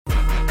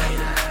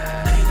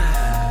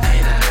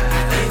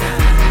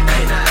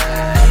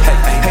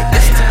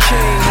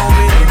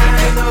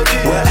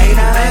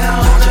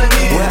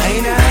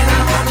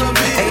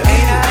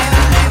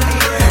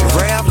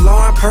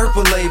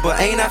purple label.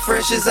 Ain't I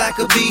fresh as I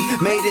could be?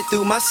 Made it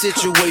through my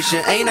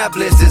situation. Ain't I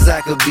blessed as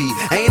I could be?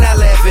 Ain't I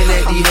laughing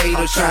at these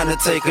haters trying to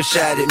take a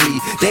shot at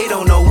me? They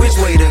don't know which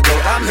way to go.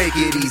 I make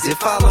it easy.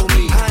 Follow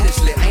me.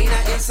 Honestly, ain't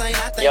I insane?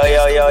 Yo,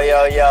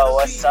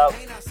 what's up?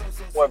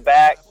 We're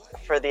back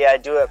for the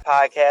iDoIt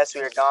podcast.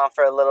 We were gone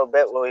for a little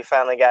bit, but we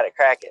finally got it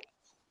cracking.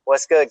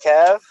 What's good,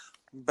 Kev?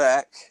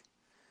 Back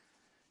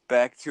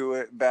to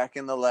it, back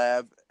in the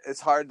lab. It's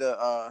hard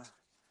to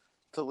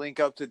link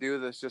up to do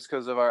this just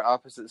because of our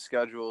opposite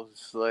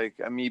schedules. Like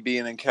me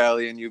being in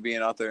Cali and you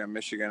being out there in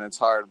Michigan, it's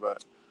hard,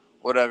 but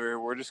whatever.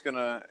 We're just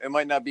gonna. It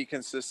might not be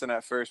consistent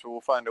at first, but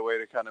we'll find a way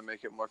to kind of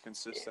make it more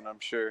consistent. I'm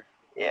sure.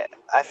 Yeah,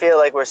 I feel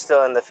like we're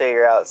still in the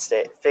figure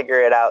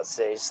it out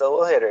stage, so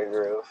we'll hit our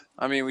groove.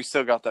 I mean, we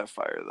still got that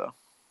fire though.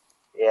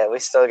 Yeah, we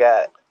still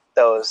got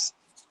those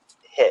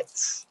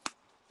hits,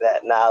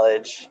 that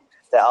knowledge,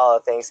 that all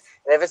the things.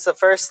 And if it's the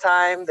first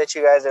time that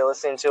you guys are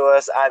listening to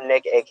us, I'm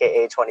Nick,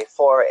 aka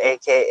 24,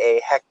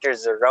 aka Hector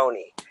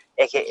Zeroni,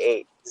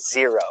 aka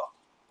Zero.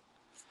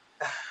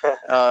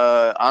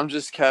 I'm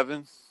just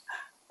Kevin.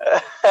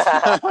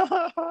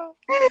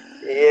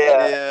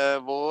 Yeah,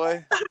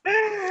 boy.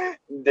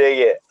 Dig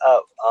it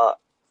up,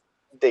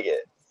 dig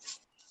it.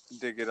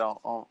 Dig it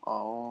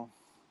on.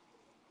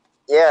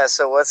 Yeah,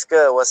 so what's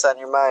good? What's on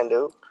your mind,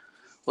 dude?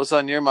 What's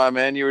on your mind,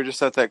 man? You were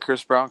just at that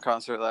Chris Brown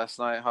concert last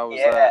night. How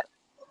was that?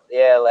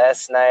 Yeah,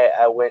 last night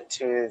I went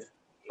to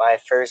my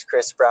first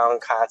Chris Brown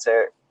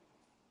concert.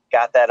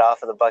 Got that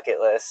off of the bucket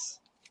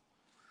list.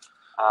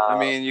 I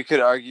mean, you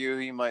could argue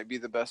he might be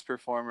the best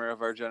performer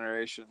of our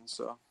generation,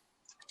 so.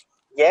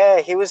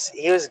 Yeah, he was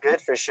good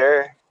for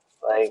sure.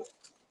 Like,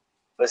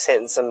 was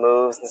hitting some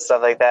moves and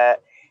stuff like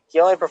that. He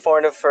only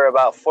performed it for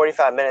about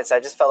 45 minutes. I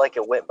just felt like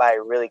it went by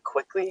really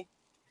quickly.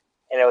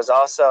 And it was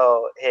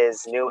also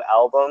his new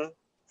album.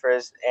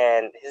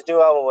 And his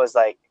new album was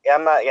like,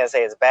 I'm not going to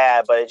say it's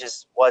bad, but it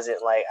just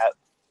wasn't like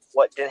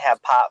what didn't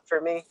have pop for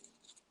me.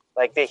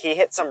 Like, he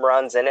hit some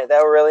runs in it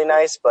that were really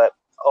nice, but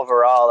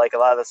overall, like, a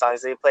lot of the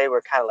songs that he played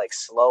were kind of like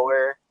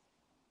slower,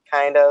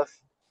 kind of,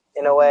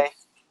 in a way.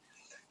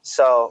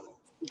 So,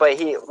 but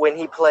when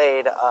he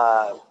played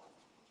Wall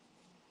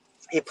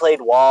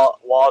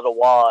to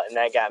Wall, and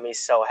that got me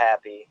so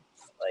happy.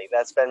 Like,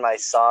 that's been my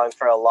song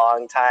for a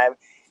long time.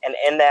 And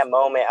in that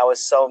moment, I was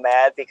so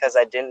mad because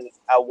I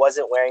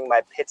wasn't wearing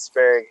my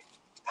Pittsburgh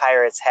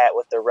Pirates hat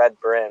with the red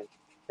brim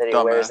that he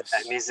wears in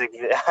that music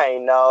video. I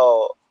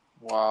know.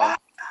 Wow.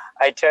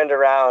 I turned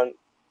around.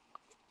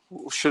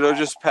 Should have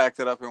just packed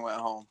it up and went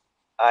home.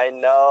 I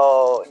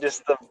know.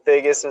 Just the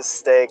biggest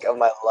mistake of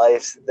my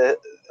life. Dude,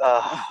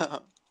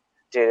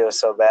 it was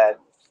so bad.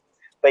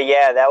 But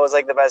yeah, that was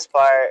like the best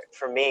part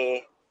for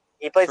me.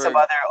 He played some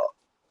other...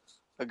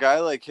 A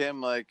guy like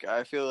him, like,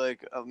 I feel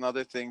like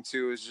another thing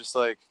too is just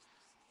like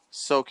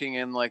soaking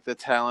in like the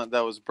talent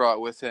that was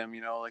brought with him,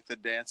 you know, like the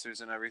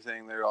dancers and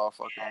everything. They're all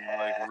fucking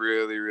like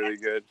really, really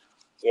good.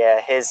 Yeah,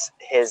 his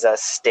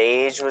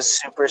stage was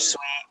super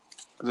sweet.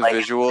 The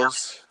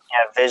visuals.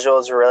 Yeah,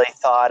 visuals were really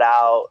thought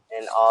out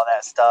and all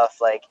that stuff.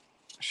 Like,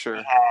 sure.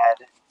 He had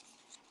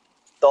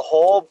the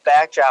whole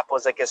backdrop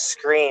was like a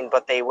screen,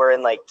 but they were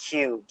in like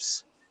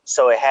cubes,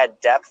 so it had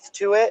depth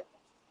to it.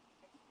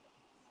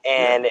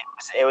 And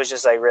it was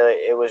just like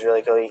it was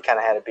really cool. You kind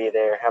of had to be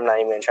there. I'm not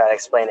even going to try to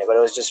explain it, but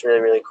it was just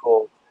really, really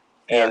cool.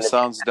 Yeah, it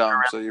sounds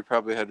dumb, so you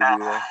probably had to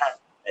be there.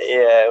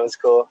 Yeah, it was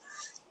cool.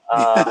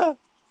 But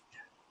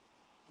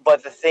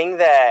the thing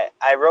that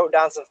I wrote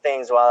down some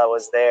things while I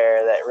was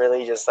there that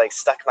really just like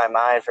stuck in my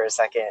mind for a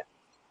second,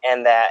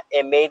 and that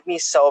it made me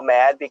so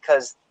mad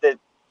because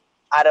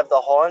out of the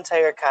whole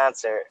entire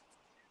concert,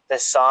 the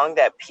song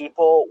that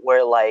people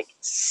were like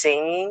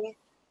singing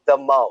the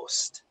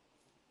most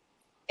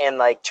and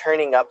like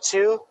turning up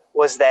to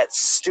was that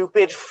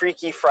stupid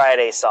Freaky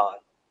Friday song.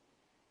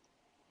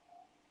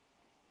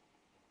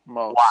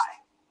 Most. Why?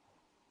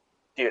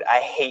 Dude, I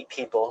hate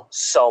people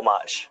so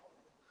much.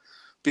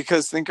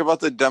 Because think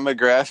about the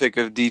demographic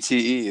of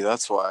DTE,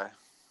 that's why.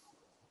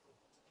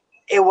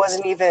 It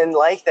wasn't even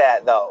like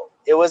that though.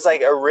 It was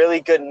like a really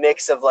good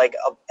mix of like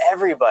of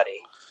everybody.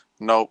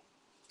 Nope.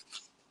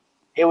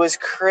 It was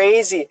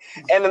crazy.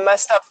 And the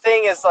messed up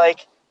thing is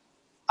like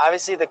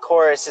obviously the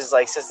chorus is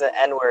like says the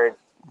N-word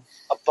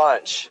a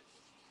bunch,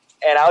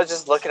 and I was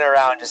just looking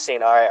around, just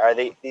saying, "All right, are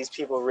these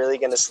people really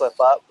going to slip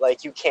up?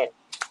 Like, you can't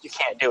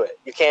do it.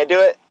 You can't do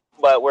it."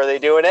 But were they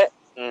doing it?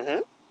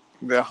 Mm-hmm.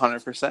 They're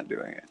 100%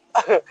 doing it.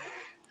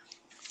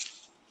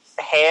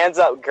 Hands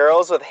up,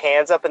 girls with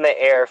hands up in the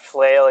air,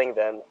 flailing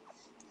them,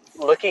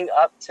 looking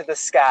up to the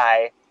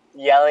sky,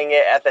 yelling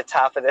it at the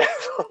top of their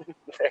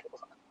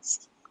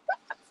lungs.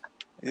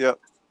 Yep.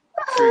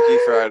 Freaky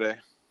Friday.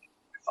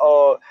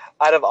 Oh,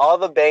 out of all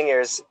the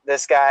bangers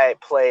this guy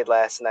played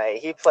last night,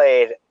 he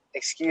played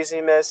Excuse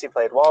Me Miss, he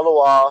played Wall to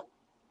Wall,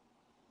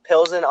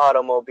 Pills and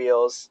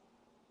Automobiles,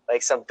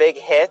 like some big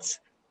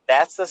hits.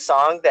 That's the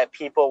song that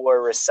people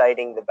were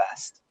reciting the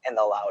best and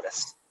the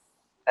loudest.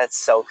 That's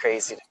so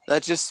crazy to me.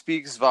 That just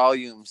speaks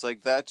volumes.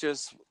 Like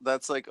that's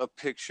like a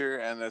picture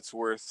and it's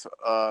worth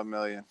 $1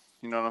 million.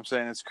 You know what I'm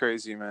saying? It's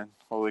crazy, man.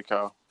 Holy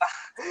cow.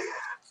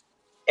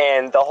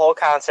 And the whole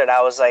concert,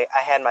 I was like, I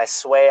had my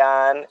sway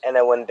on, and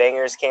then when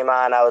bangers came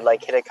on, I would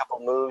like hit a couple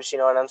moves. You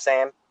know what I'm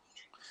saying?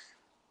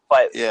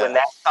 But when Yeah.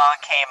 that song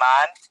came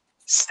on,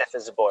 stiff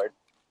as a board,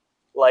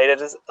 light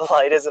as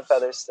a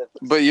feather, stiff.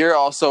 But you're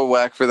also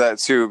whack for that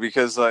too,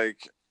 because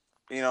like,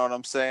 you know what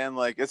I'm saying?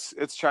 Like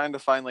it's trying to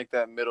find like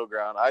that middle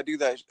ground. I do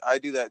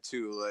that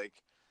too. Like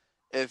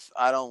if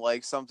I don't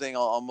like something,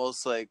 I'll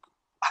almost like,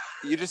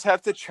 you just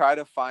have to try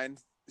to find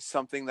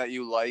something that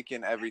you like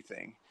in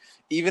everything,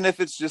 even if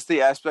it's just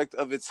the aspect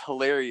of it's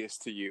hilarious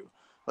to you.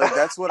 Like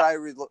that's what I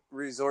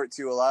resort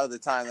to a lot of the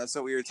time. That's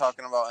what we were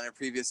talking about in a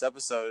previous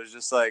episode. It's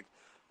just like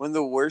when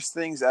the worst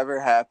things ever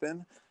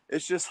happen,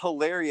 it's just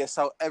hilarious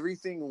how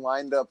everything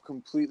lined up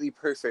completely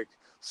perfect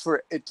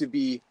for it to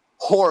be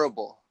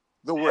horrible,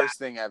 the worst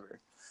thing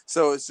ever.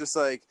 So it's just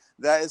like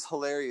that is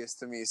hilarious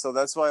to me. So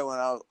that's why when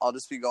I'll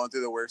just be going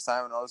through the worst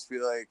time and I'll just be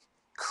like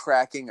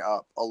cracking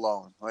up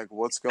alone, like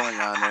what's going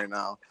on right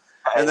now.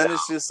 And then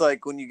it's just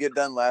like when you get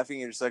done laughing,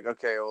 you're just like,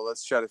 okay, well,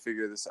 let's try to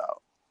figure this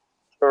out.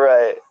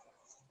 Right.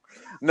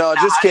 No,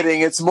 just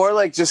kidding. It's more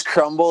like just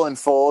crumble and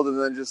fold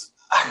and then just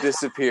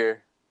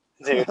disappear.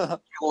 Dude,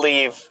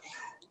 leave.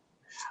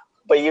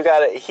 But you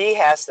gotta, he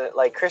has to,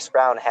 like, Chris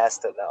Brown has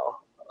to know.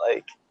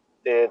 Like,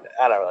 dude,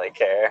 I don't really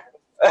care.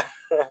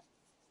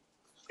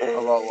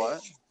 About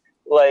what?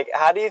 Like,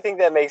 how do you think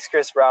that makes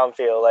Chris Brown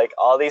feel? Like,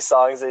 all these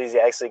songs that he's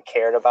actually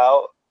cared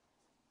about.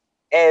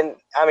 And,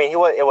 I mean,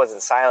 it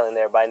wasn't silent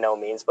there by no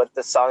means, but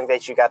the song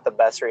that you got the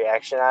best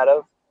reaction out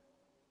of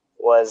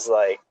was,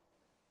 like,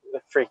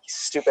 the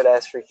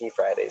stupid-ass Freaky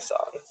Friday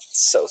song.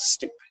 It's so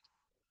stupid.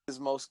 His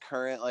most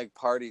current, like,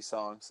 party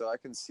song, so I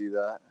can see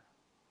that.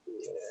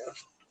 Yeah,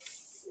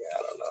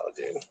 I don't know,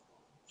 dude.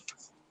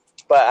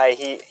 But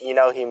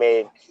he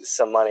made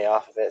some money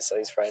off of it, so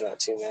he's probably not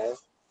too mad.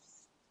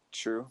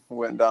 True.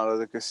 Went down to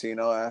the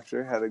casino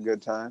after, had a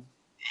good time.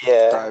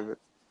 Yeah. Private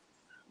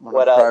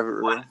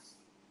room.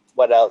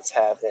 What else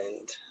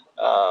happened?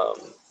 I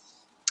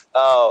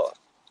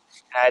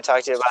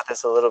talked to you about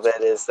this a little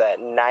bit, is that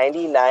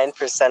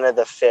 99% of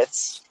the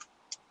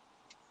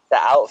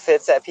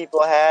outfits that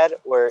people had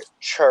were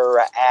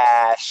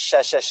trash.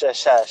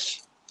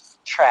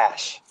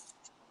 Trash.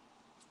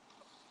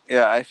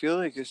 Yeah, I feel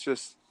like it's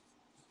just,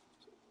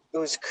 It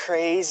was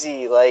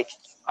crazy. Like,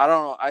 I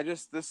don't know.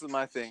 This is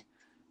my thing.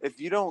 If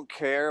you don't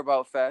care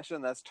about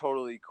fashion, that's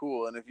totally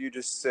cool. And if you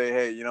just say,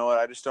 hey, you know what,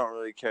 I just don't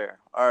really care.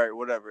 All right,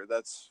 whatever.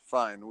 That's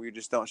fine. We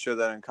just don't share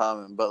that in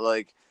common. But,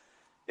 like,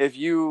 if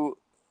you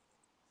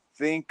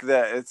think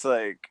that it's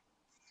like,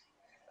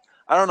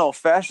 I don't know,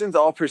 fashion's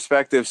all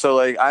perspective. So,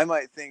 like, I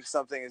might think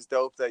something is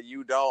dope that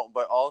you don't.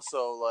 But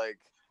also, like,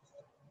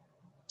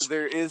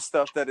 there is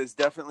stuff that is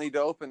definitely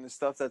dope and the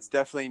stuff that's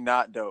definitely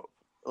not dope.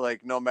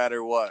 Like, no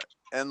matter what.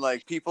 And,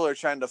 like, people are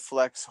trying to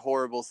flex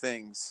horrible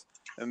things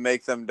and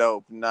make them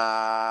dope.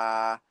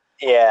 Nah.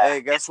 yeah.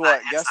 Hey, guess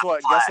what?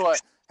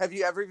 Have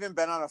you ever even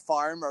been on a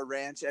farm or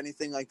ranch,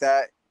 anything like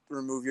that?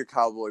 Remove your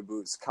cowboy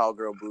boots,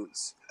 cowgirl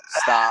boots.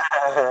 Stop.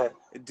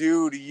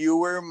 Dude, you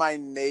were my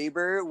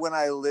neighbor when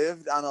I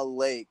lived on a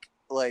lake.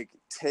 Like,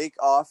 take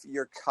off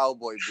your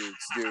cowboy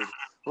boots, dude.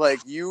 Like,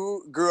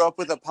 you grew up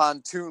with a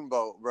pontoon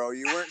boat, bro.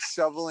 You weren't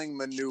shoveling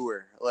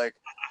manure. Like,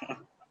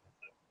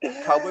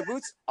 cowboy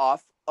boots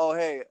off. Oh,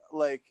 hey,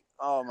 like,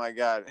 oh my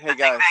God. Hey,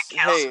 guys.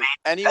 Hey,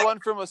 anyone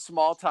from a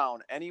small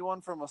town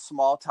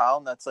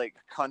that's like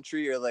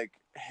country or like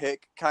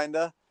hick kind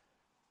of,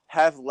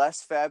 have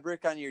less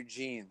fabric on your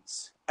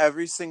jeans.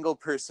 Every single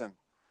person.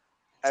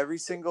 Every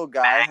single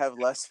guy have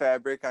less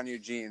fabric on your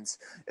jeans.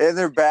 And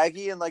they're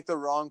baggy in like the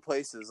wrong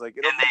places. Like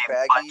it'll be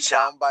baggy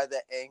down by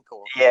the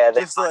ankle. Yeah,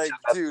 just like,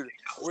 dude,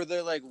 where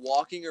they're like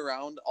walking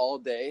around all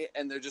day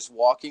and they're just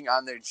walking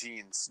on their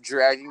jeans,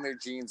 dragging their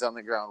jeans on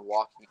the ground,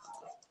 walking.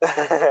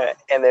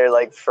 And they're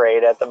like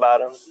frayed at the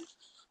bottom.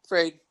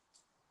 Frayed.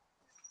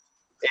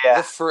 Yeah.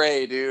 The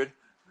fray, dude.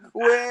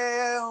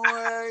 Where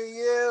were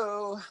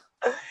you?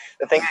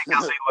 The thing that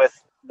kills me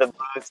with the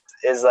boots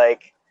is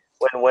like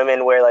when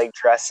women wear like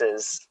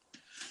dresses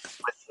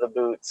with the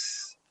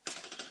boots.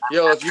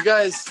 Yo, if you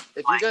guys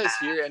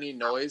hear any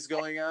noise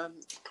going on,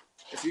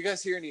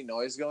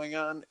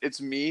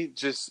 it's me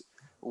just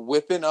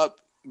whipping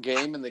up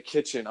game in the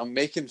kitchen. I'm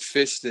making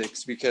fish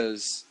sticks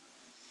because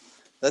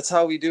that's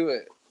how we do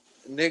it.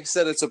 Nick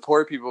said it's a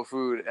poor people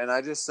food, and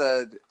I just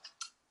said,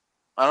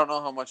 I don't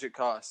know how much it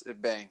costs. It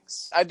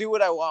bangs. I do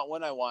what I want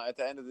when I want at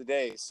the end of the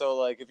day. So,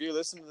 like, if you're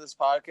listening to this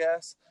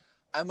podcast,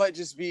 I might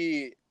just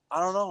be,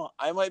 I don't know,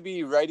 I might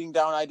be writing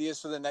down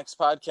ideas for the next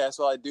podcast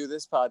while I do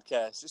this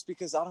podcast just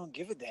because I don't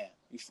give a damn.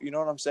 You know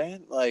what I'm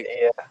saying? Like,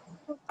 yeah.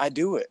 I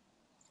do it.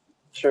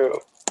 True.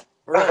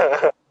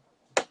 Right.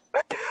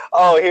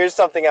 Oh, here's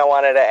something I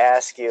wanted to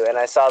ask you, and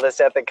I saw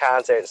this at the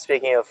concert.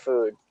 Speaking of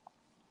food,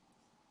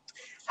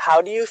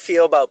 how do you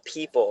feel about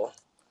people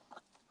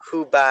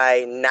who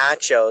buy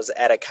nachos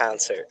at a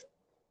concert?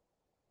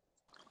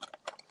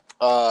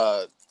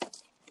 I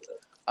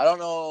I don't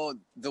know.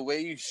 The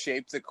way you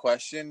shaped the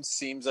question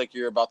seems like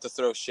you're about to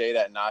throw shade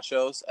at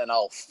nachos, and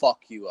I'll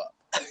fuck you up.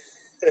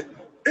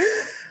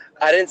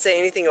 I didn't say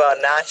anything about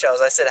nachos.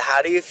 I said,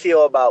 how do you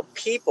feel about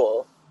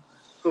people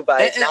who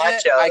buy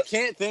nachos I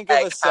can't think of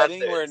at a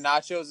setting where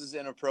concerts? nachos is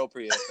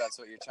inappropriate, if that's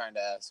what you're trying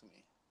to ask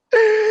me.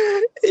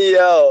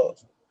 Yo,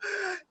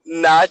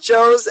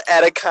 nachos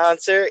at a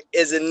concert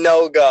is a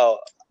no-go.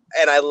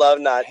 And I love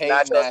Hating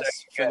nachos.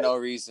 ass for no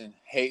reason.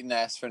 Hating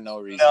ass for no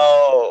reason.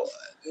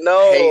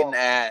 No. Hating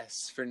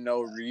ass for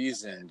no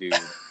reason, dude.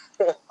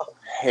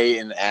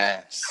 Hating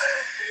ass.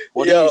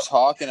 What are you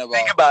talking about?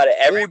 Think about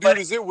it. Dude,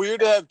 is it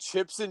weird to have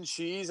chips and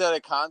cheese at a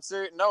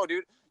concert? No,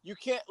 dude. You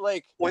can't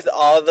with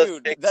all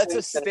the dude. That's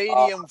a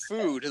stadium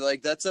food.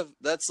 Like that's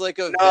like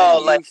a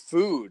no, venue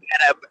food.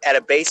 At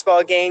a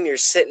baseball game, you're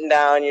sitting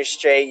down, you're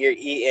straight, you're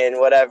eating,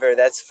 whatever.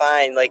 That's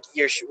fine. Like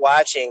you're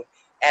watching.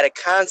 At a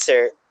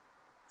concert,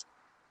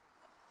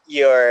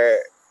 you're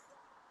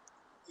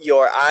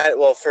on.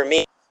 Well, for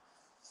me,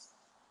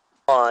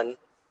 on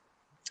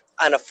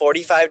a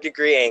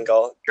 45-degree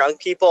angle, drunk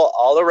people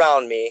all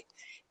around me,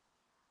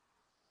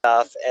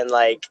 stuff, and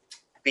like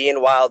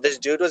being wild. This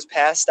dude was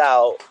passed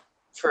out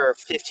for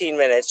 15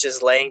 minutes,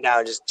 just laying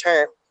down, just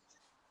turn.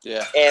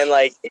 Yeah. And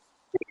like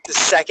a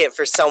second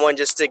for someone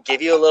just to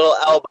give you a little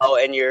elbow,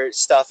 and your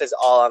stuff is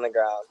all on the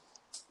ground.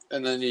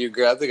 And then you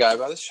grab the guy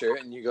by the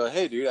shirt and you go,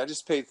 "Hey, dude, I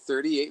just paid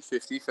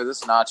 $38.50 for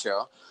this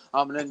nacho.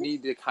 I'm gonna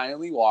need to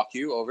kindly walk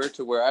you over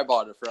to where I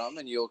bought it from,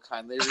 and you'll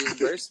kindly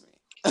reimburse me."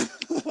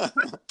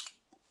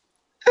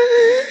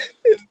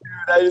 Dude,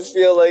 I just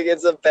feel like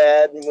it's a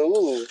bad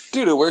move.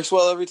 Dude, it works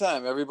well every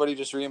time. Everybody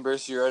just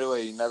reimburses you right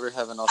away. You never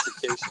have an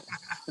altercation.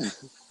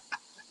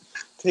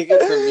 Take it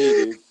from me,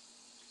 dude.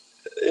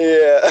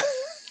 Yeah.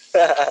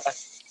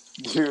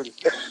 Dude,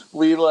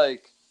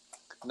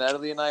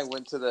 Natalie and I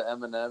went to the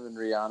Eminem and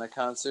Rihanna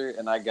concert,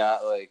 and I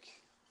got I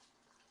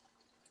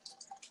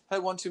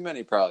had one too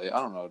many probably. I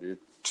don't know, dude.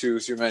 2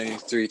 too many,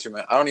 3 too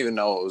many. I don't even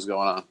know what was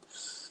going on.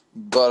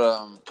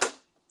 But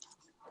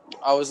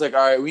I was like, all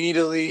right, we need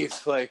to leave.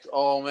 Like,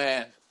 oh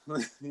man,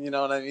 you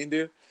know what I mean,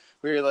 dude?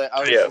 We were like,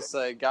 I was just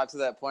like, got to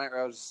that point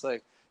where I was just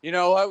like, you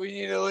know what? We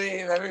need to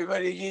leave.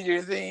 Everybody get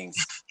your things.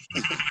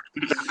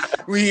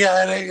 We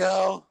gotta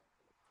go.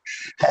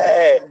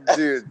 Hey,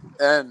 dude.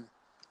 And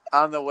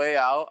on the way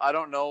out, I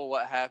don't know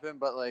what happened,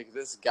 but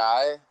this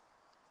guy,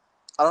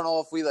 I don't know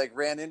if we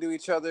ran into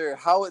each other or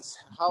how it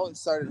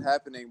started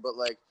happening, but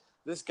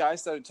this guy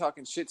started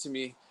talking shit to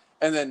me,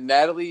 and then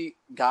Natalie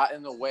got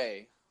in the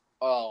way.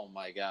 Oh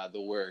my god,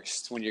 the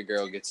worst when your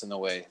girl gets in the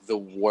way. The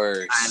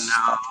worst.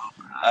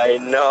 I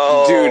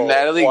know. Dude,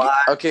 Natalie. Why?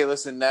 Okay,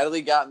 listen.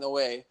 Natalie got in the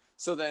way,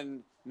 so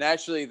then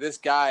naturally this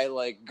guy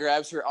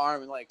grabs her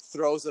arm and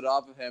throws it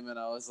off of him, and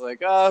I was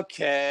like,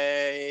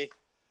 okay.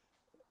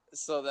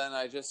 So then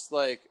I just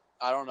I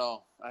don't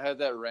know. I had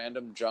that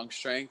random junk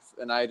strength,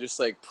 and I just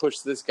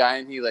pushed this guy,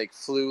 and he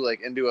flew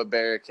into a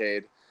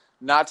barricade.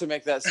 Not to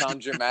make that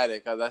sound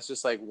dramatic. That's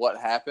just what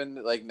happened.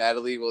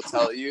 Natalie will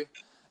tell you.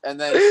 And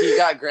then he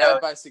got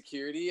grabbed by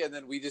security, and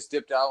then we just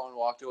dipped out and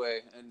walked away,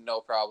 and no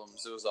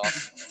problems. It was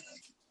awesome.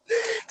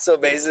 So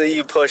basically,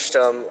 you pushed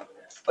him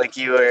like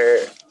you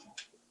were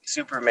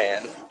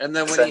Superman. And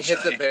then when he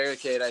hit the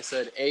barricade, I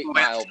said, 8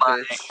 Mile,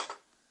 bitch.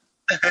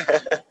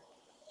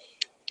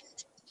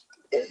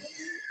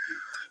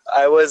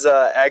 I was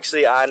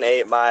actually on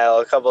 8 Mile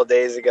a couple of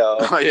days ago.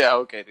 Oh, yeah,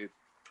 okay, dude.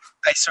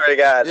 I swear to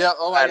God. Yeah,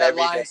 oh my God,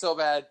 lying so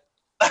bad.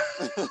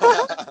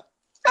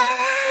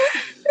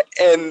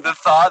 And the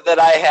thought that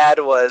I had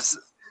was,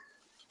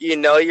 you're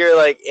in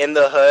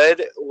the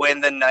hood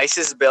when the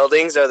nicest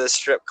buildings are the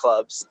strip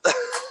clubs.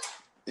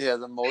 Yeah,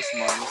 the most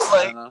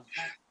money.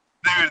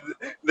 Dude,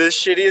 the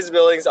shittiest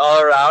buildings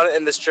all around,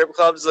 and the strip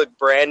clubs look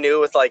brand new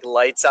with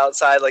lights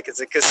outside like it's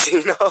a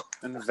casino.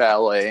 And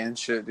valet and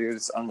shit, dude.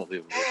 It's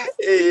unbelievable.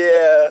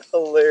 Yeah,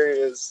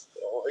 hilarious.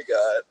 Oh my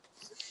God.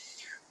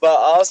 But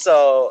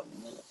also,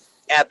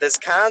 at this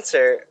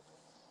concert,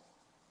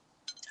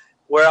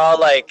 we're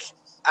all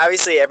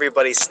obviously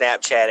everybody's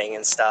Snapchatting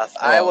and stuff.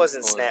 I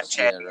wasn't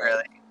Snapchatting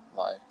really.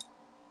 Why?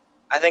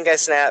 I think I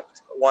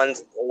snapped one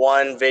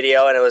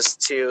video, and it was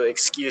to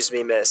excuse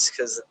me, miss,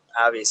 because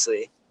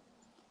obviously.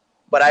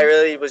 But I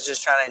really was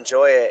just trying to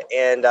enjoy it,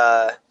 and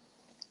I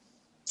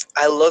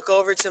look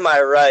over to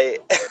my right.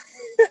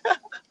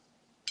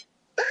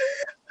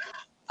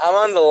 I'm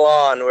on the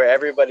lawn where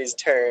everybody's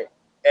turned,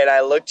 and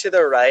I look to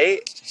the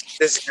right.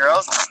 This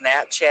girl's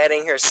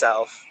Snapchatting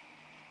herself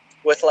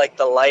with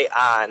the light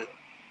on,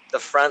 the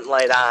front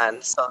light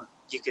on, so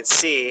you could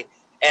see,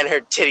 and her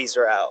titties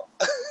were out.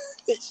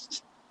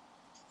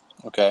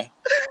 Okay.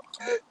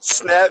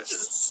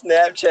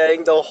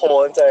 Snapchatting the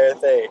whole entire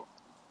thing.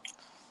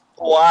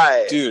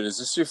 Why? Dude, is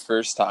this your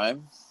first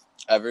time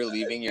ever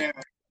leaving your...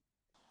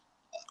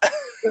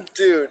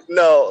 Dude,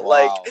 no.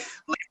 Wow.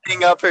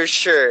 Lifting up her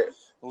shirt.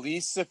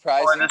 Least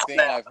surprising thing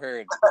I've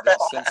heard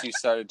since you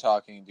started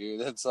talking, dude.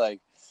 It's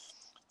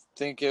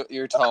think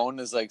your tone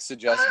is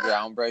suggest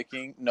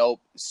groundbreaking.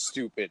 Nope,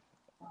 stupid.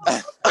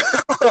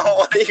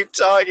 What are you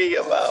talking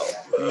about?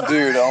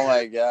 Dude, oh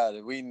my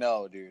God. We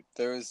know, dude.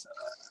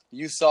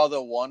 You saw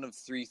the one of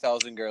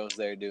 3,000 girls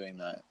there doing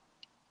that.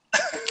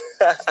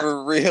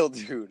 For real,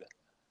 dude.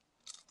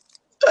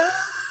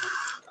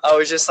 I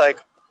was just like,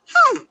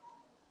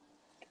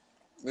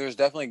 There's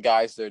definitely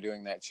guys there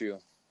doing that too.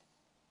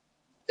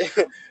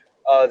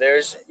 oh,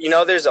 there's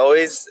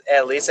always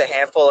at least a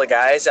handful of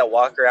guys that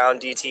walk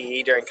around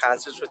DTE during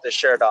concerts with their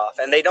shirt off,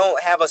 and they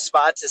don't have a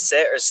spot to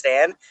sit or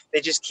stand.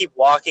 They just keep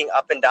walking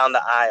up and down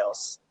the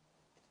aisles.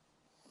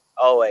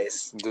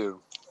 Always. Dude.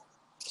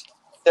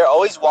 They're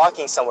always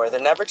walking somewhere. They're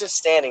never just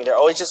standing. They're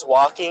always just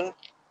walking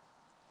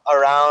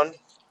around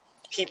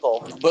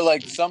people. But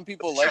like some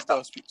people like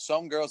those,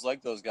 some girls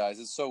like those guys.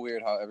 It's so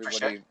weird how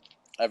everybody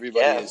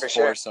Yeah, is for for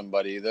sure.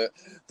 somebody.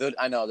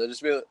 I know they'll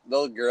just be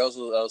little girls.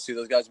 They'll see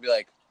those guys and be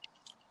like,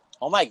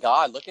 "Oh my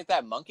God, look at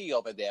that monkey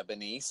over there,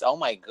 Benice. Oh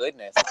my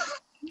goodness,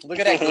 look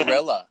at that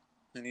gorilla."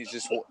 And he's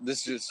just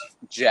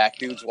jack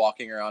dudes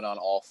walking around on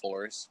all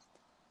fours.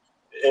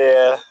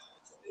 Yeah.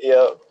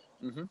 Yep.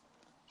 Mm-hmm.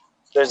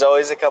 There's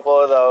always a couple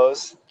of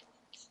those.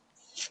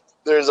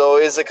 There's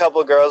always a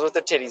couple of girls with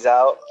their titties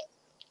out.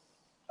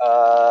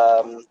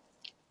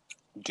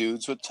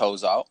 Dudes with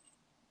toes out.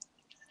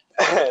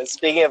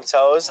 Speaking of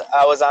toes,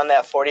 I was on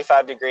that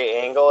 45-degree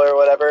angle or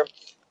whatever.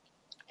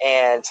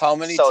 And How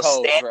many toes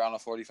were on a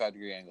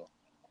 45-degree angle?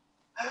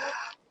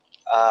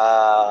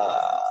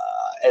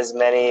 As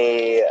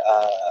many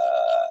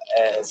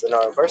as a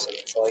normal person.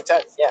 So like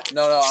 10, yeah.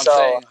 No, I'm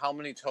saying how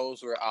many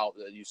toes were out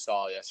that you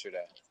saw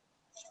yesterday?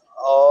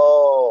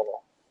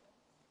 Oh.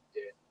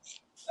 Dude.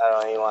 I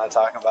don't even want to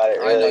talk about it,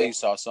 really. I know you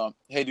saw some.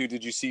 Hey, dude,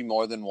 did you see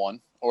more than one?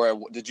 Or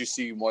did you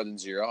see more than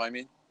zero, I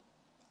mean?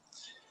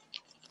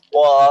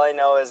 Well, all I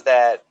know is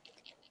that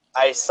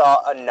I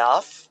saw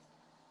enough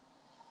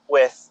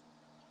with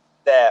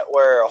that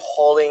were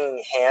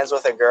holding hands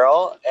with a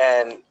girl,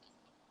 and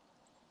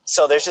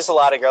so there's just a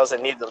lot of girls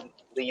that need to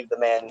leave the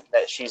man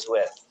that she's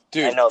with.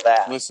 Dude, I know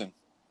that. Listen,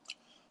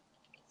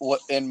 what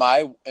in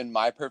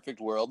my perfect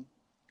world,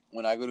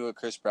 when I go to a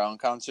Chris Brown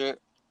concert,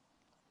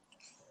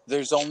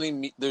 there's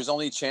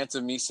only chance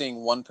of me seeing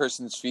one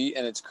person's feet,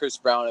 and it's Chris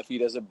Brown if he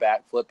does a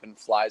backflip and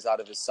flies out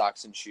of his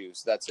socks and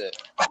shoes. That's it.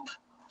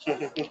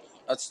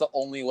 That's the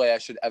only way I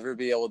should ever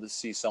be able to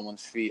see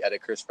someone's feet at a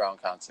Chris Brown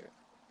concert.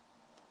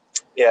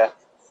 Yeah.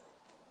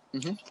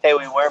 Mm-hmm. Hey,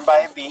 we weren't by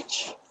a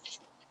beach.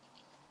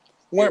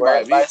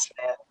 Weren't by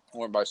sand.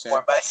 Weren't by sand.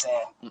 Weren't by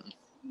sand. Mm-mm.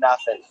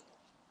 Nothing.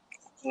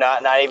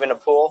 Not even a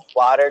pool,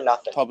 water,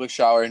 nothing. Public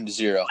shower and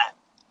zero.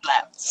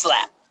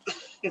 Slap.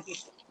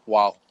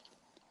 Wow.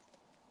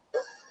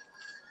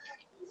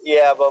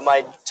 Yeah, but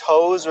my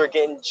toes were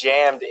getting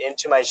jammed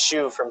into my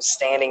shoe from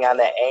standing on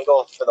that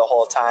angle for the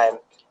whole time.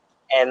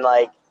 And,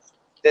 like,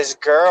 this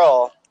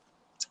girl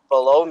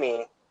below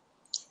me,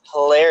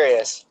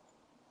 hilarious.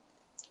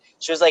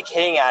 She was, like,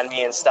 hitting on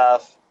me and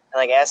stuff and,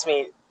 like, asked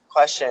me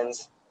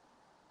questions.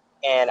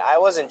 And I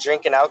wasn't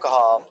drinking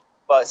alcohol,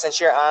 but since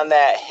you're on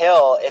that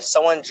hill, if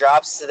someone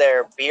drops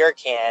their beer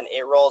can,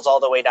 it rolls all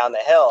the way down the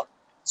hill.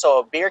 So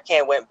a beer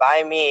can went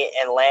by me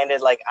and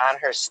landed, like, on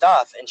her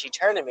stuff. And she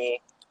turned to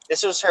me.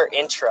 This was her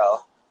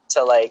intro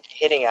to, like,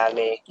 hitting on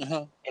me.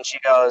 Uh-huh. And she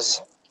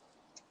goes,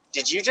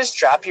 "Did you just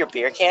drop your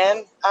beer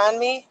can on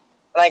me?"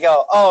 And I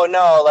go, "Oh,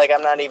 no, like,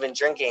 I'm not even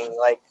drinking.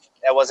 Like,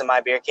 that wasn't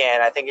my beer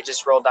can. I think it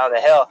just rolled down the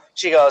hill."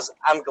 She goes,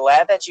 "I'm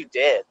glad that you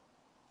did."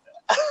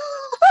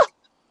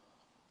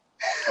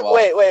 Wow.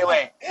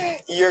 Wait.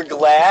 You're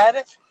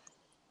glad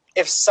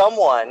if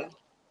someone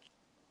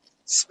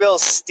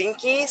spills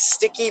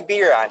sticky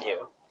beer on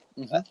you?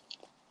 Mm-hmm.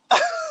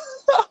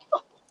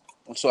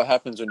 That's what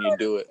happens when you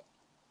do it.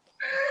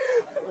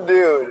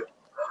 Dude,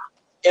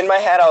 in my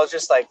head, I was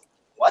just like,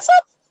 what's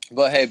up?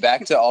 But hey,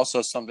 back to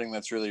also something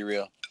that's really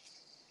real.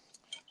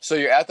 So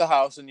you're at the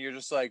house and you're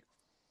just like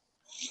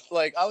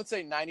I would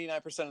say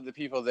 99% of the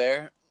people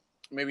there,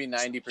 maybe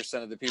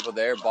 90% of the people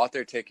there bought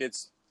their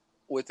tickets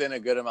within a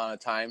good amount of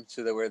time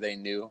to where they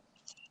knew.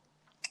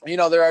 You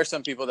know, there are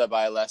some people that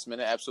buy last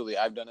minute. Absolutely.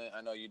 I've done it.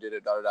 I know you did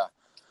it.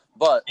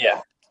 But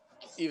yeah,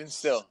 even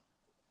still,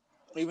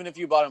 even if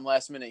you bought them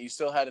last minute, you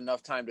still had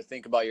enough time to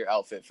think about your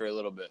outfit for a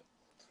little bit.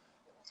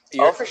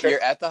 for sure.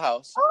 You're at the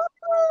house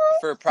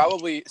for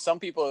probably some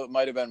people. It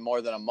might have been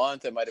more than a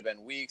month. It might have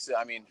been weeks.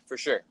 I mean, for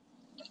sure.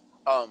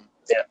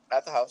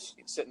 At the house,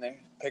 sitting there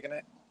picking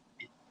it,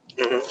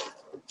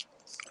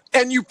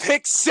 and you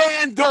pick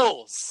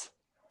sandals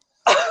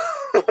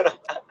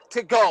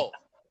to go.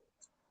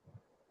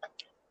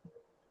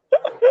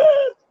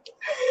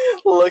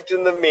 Looked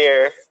in the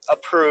mirror,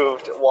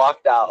 approved,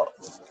 walked out.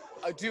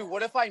 Dude,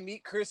 what if I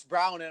meet Chris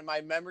Brown and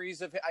my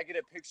memories of I get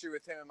a picture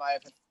with him and I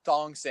have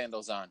thong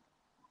sandals on?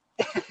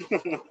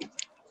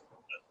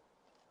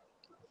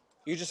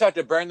 You just have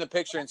to burn the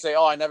picture and say,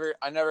 "Oh, I never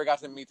got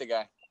to meet the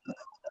guy."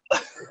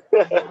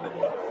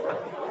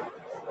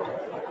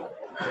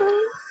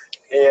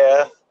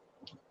 Yeah.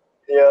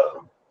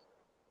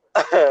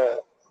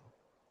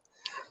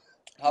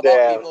 How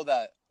about people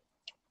that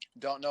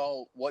don't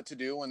know what to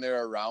do when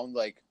they're around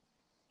like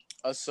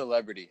a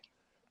celebrity?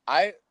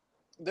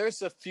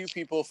 there's a few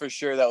people for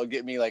sure that would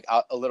get me like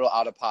a little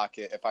out of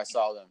pocket if I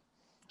saw them,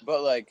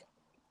 but like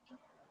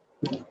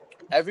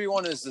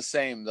everyone is the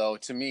same though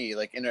to me,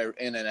 like in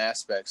an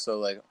aspect. So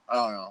like I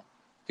don't know,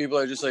 people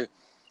are just like,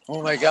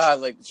 oh my god,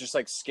 like just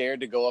like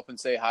scared to go up and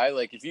say hi.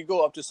 Like if you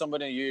go up to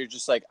somebody and you're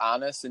just like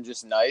honest and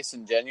just nice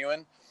and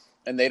genuine,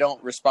 and they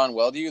don't respond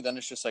well to you, then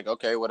it's just like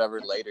okay, whatever,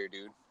 later,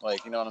 dude.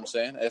 Like you know what I'm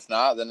saying? If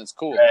not, then it's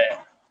cool. Right.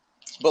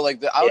 But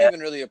like I don't even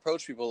really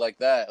approach people like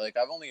that. Like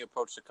I've only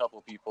approached a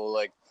couple people.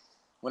 Like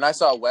when I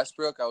saw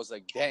Westbrook, I was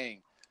like,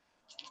 dang.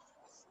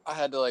 I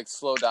had to like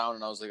slow down,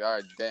 and I was like, all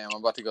right, damn, I'm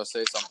about to go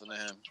say something to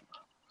him.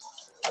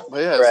 But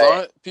yeah, as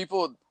long as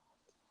people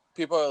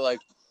are like,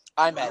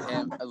 I met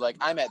him, like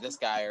I met this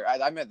guy, or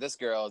I met this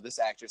girl, this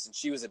actress, and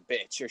she was a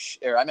bitch,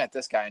 or I met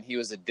this guy and he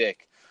was a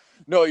dick.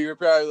 No, you were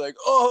probably like,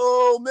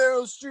 oh,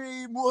 Meryl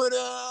Streep, what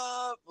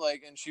up?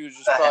 Like, and she was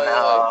just probably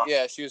like,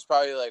 yeah, she was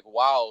probably like,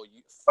 wow.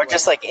 Or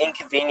just like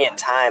inconvenient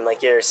time,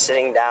 like you're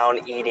sitting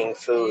down eating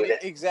food.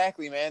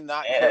 Exactly, man.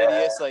 Not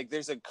courteous. Like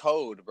there's a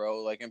code,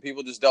 bro. Like, and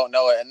people just don't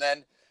know it. And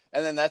then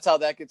that's how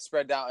that gets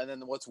spread down. And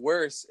then what's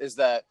worse is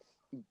that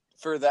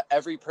for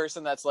every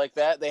person that's like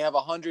that, they have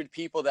 100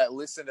 people that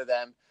listen to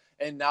them.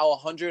 And now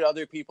 100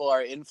 other people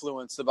are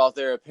influenced about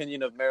their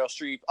opinion of Meryl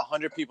Streep.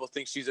 100 people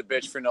think she's a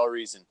bitch for no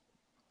reason.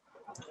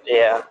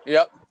 Yeah.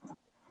 Yep.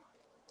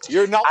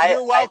 You're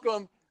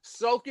welcome.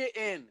 Soak it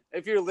in.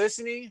 If you're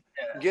listening,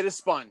 get a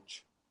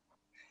sponge.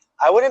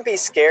 I wouldn't be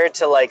scared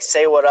to like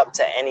say what up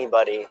to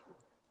anybody,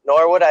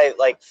 nor would I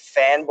like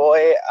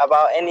fanboy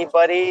about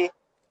anybody,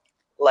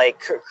 like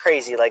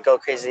crazy, like go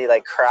crazy,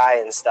 like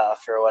cry and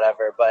stuff or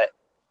whatever. But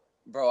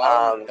bro,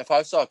 if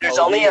I saw there's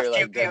only a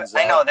few people.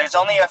 I know there's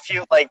only a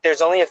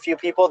few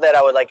people that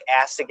I would like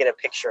ask to get a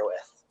picture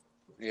with.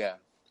 Yeah.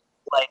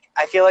 Like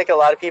I feel like a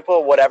lot of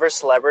people, whatever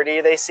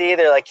celebrity they see,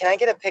 they're like, "Can I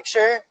get a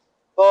picture?"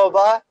 Blah blah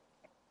blah.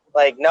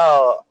 Like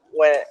no,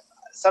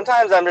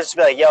 sometimes I'm just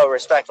be like, "Yo,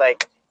 respect."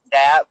 Like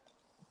that.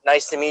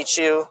 Nice to meet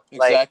you.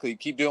 Exactly. Like,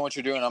 keep doing what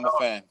you're doing. I'm a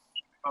fan.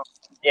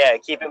 Yeah,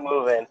 keep it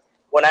moving.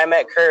 When I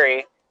met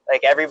Curry,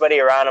 like everybody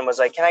around him was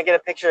like, "Can I get a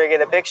picture?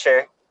 Get a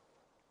picture."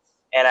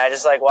 And I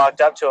just like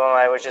walked up to him.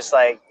 I was just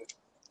like,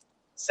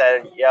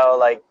 said, "Yo,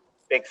 like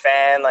big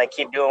fan. Like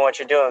keep doing what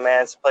you're doing,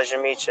 man. It's a pleasure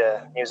to meet you."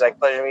 He was like,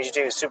 "Pleasure to meet you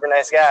too. Super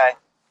nice guy."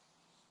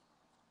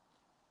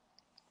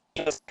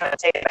 He was kind of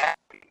taken back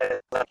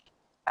because like,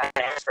 I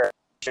didn't ask for a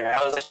picture.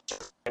 I was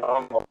just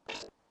normal.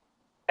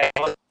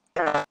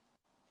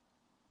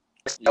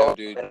 Yo,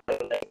 dude,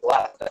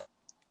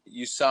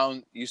 you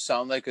sound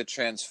like a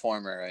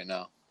transformer right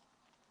now.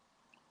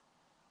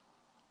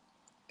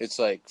 It's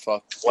like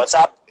fuck. What's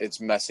up?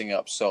 It's messing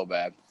up so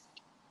bad.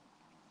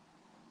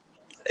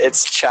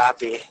 It's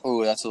choppy.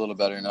 Ooh, that's a little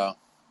better now.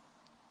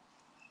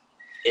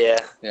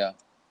 Yeah. Yeah.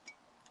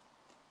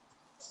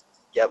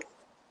 Yep.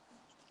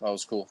 That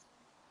was cool.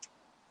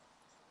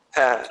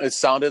 It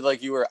sounded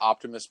like you were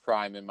Optimus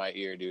Prime in my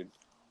ear, dude.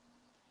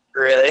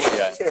 Really?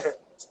 Yeah.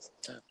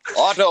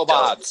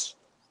 Autobots.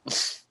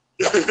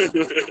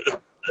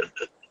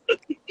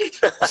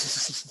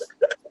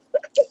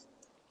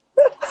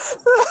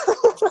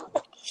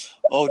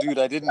 Oh, dude,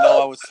 I didn't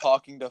know I was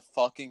talking to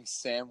fucking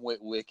Sam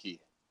Witwicky.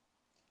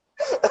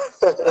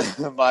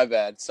 My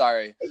bad.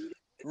 Sorry.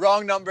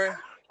 Wrong number.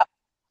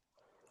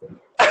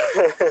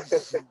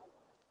 Shia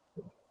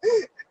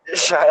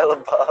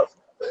LaBeouf.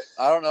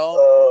 I don't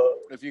know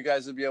if you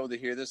guys would be able to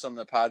hear this on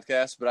the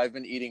podcast, but I've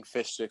been eating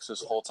fish sticks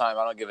this whole time.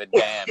 I don't give a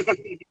damn.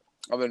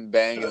 I've been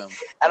banging them.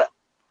 I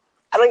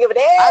don't give a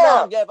damn. I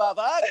don't give a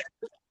fuck.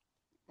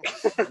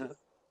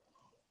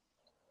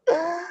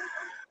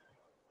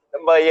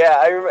 But yeah,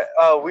 I remember,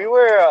 we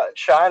were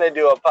trying to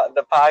do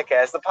the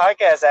podcast. The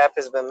podcast app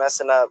has been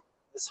messing up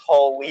this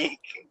whole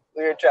week.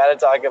 We were trying to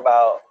talk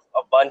about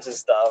a bunch of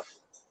stuff.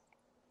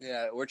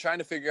 Yeah, we're trying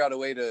to figure out a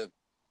way to.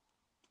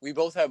 We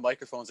both have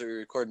microphones that we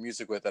record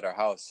music with at our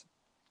house.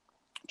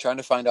 Trying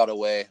to find out a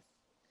way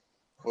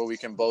where we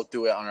can both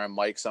do it on our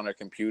mics on our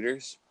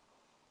computers.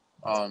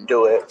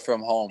 Do it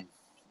from home.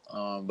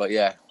 But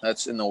yeah,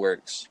 that's in the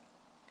works.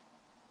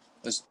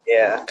 It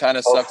kind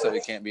of sucks that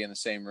we can't be in the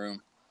same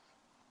room.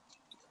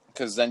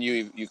 Because then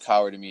you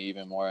cower to me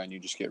even more and you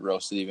just get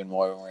roasted even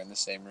more when we're in the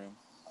same room.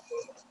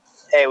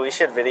 Hey, we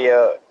should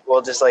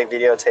we'll just like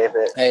videotape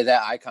it. Hey,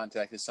 that eye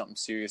contact is something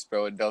serious,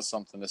 bro. It does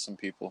something to some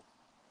people.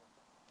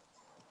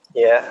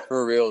 Yeah.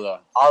 For real, though.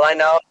 All I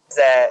know is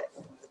that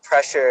the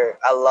pressure,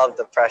 I love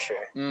the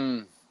pressure.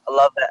 I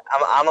love that.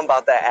 I'm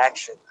about that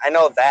action. I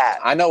know that.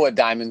 I know what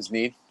diamonds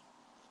need.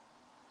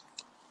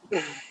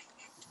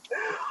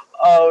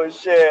 Oh,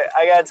 shit.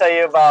 I got to tell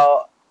you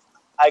about,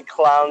 I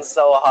clowned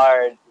so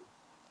hard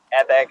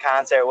at that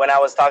concert when I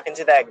was talking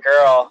to that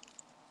girl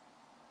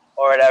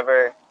or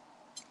whatever.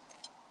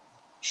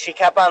 She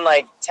kept on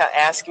like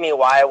asking me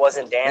why I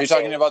wasn't dancing. Are you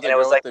talking about the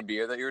girl with the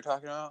beer that you were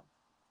talking about?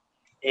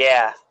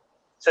 Yeah.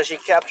 So she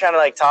kept trying to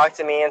like talk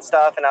to me and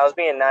stuff, and I was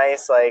being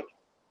nice, like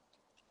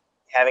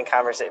having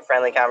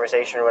friendly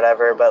conversation or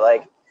whatever. But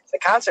like the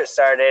concert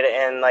started,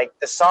 and like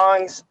the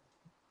songs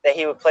that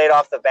he would play it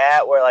off the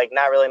bat were like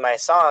not really my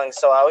song.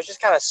 So I was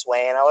just kind of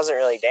swaying. I wasn't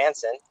really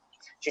dancing.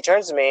 She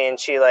turns to me and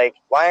she like,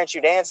 why aren't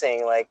you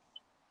dancing? Like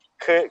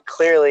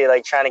clearly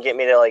like trying to get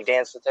me to like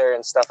dance with her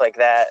and stuff like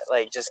that.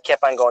 Like just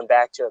kept on going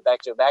back to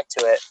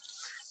it.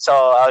 So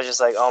I was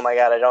just like, oh my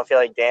God, I don't feel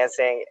like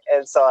dancing.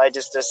 And so I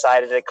just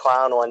decided to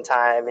clown one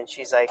time. And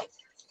she's like,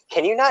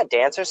 can you not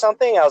dance or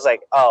something? I was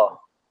like, oh,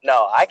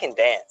 no, I can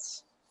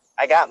dance.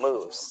 I got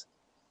moves.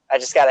 I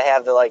just got to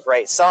have the like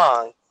right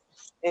song.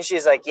 And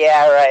she's like,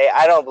 yeah, right.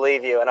 I don't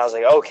believe you. And I was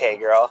like, okay,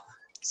 girl.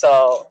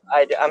 So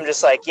I'm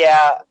just like,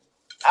 yeah,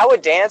 I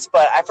would dance,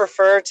 but I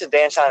prefer to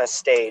dance on a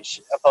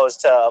stage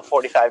opposed to a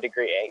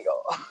 45-degree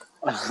angle.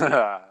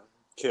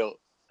 Killed.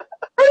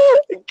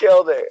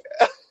 Killed her.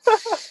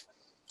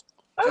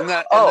 And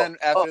then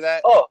after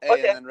that, okay.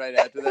 and then right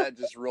after that,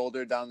 just rolled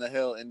her down the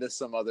hill into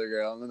some other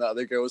girl. And then the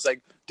other girl was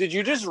like, did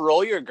you just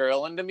roll your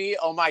girl into me?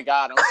 Oh my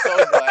God, I'm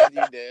so glad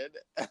you did.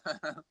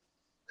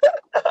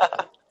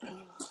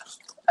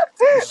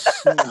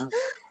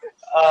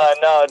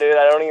 No, dude,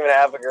 I don't even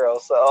have a girl,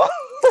 so.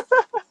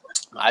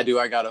 I do.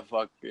 I got a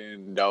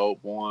fucking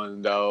dope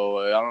one, though.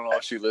 I don't know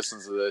if she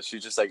listens to this.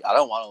 She's just like, I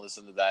don't want to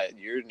listen to that.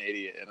 You're an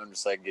idiot. And I'm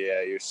just like,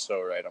 yeah, you're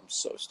so right. I'm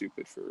so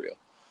stupid for real.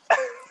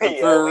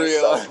 Yeah, for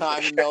real. So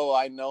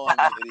I know I'm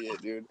an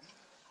idiot, dude.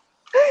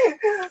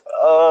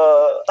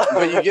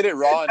 But you get it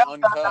raw and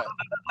uncut.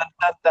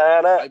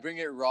 I bring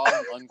it raw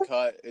and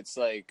uncut. It's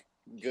like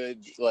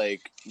good,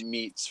 like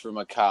meats from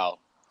a cow.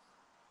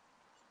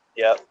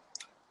 Yep.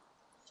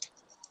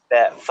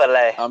 That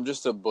filet. I'm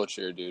just a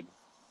butcher, dude.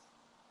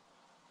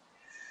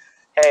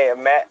 Hey,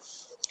 Matt,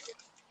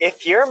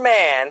 if your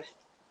man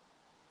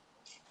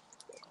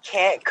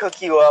can't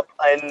cook you up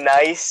a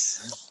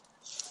nice...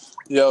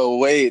 Yo,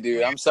 wait,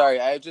 dude. I'm sorry.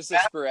 I have just a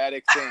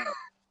sporadic thing.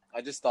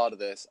 I just thought of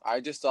this. I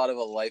just thought of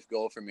a life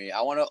goal for me.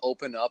 I want to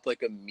open up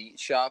like a meat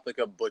shop, like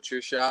a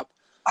butcher shop.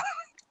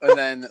 And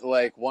then,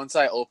 like, once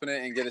I open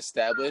it and get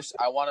established,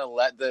 I want to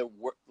let the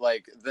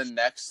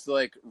next,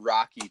 like,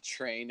 Rocky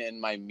train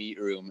in my meat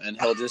room, and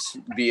he'll just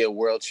be a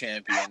world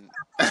champion.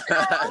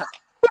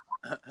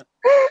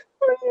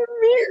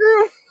 Meat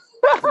room.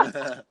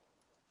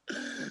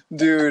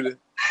 Dude.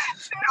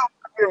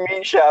 Your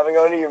meat shop and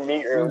go to your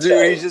meat room.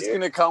 Dude, he's just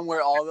going to come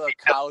where all the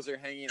cows are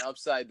hanging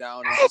upside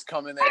down and just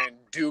come in there and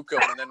duke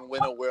them and then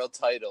win a world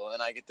title.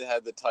 And I get to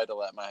have the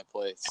title at my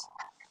place.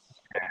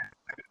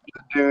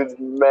 Dude's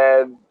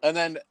mad. And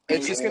then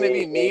it's just going to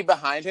be me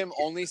behind him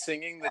only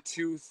singing the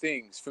two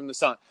things from the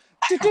song.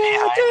 And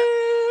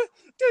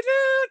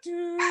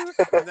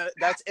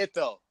that's it,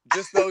 though.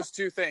 Just those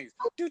two things.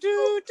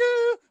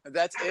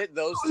 That's it.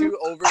 Those two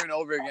over and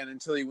over again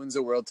until he wins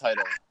a world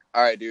title.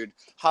 All right, dude.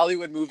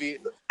 Hollywood movie.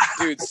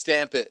 Dude,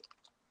 stamp it.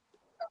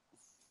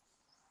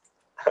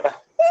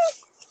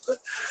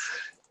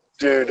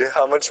 Dude,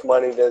 how much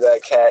money did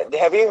that cat...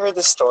 Have you heard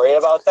the story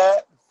about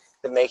that?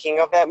 The making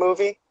of that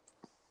movie?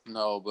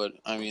 No, but,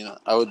 I mean,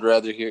 I would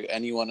rather hear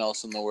anyone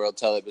else in the world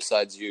tell it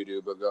besides you,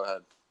 dude, but go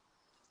ahead.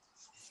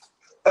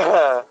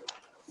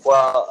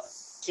 Well,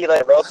 he,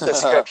 like, wrote the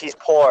script. He's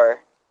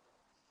poor.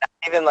 Not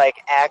even, like,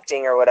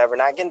 acting or whatever.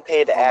 Not getting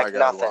paid to act,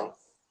 nothing. Wow.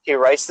 He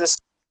writes this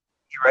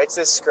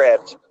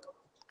script,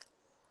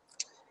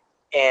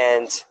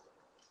 and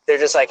they're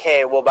just like,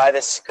 hey, we'll buy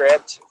this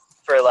script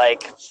for,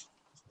 like,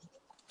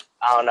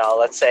 I don't know,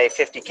 let's say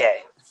 $50K.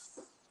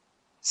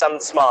 Something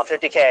small,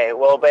 $50K.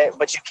 Well,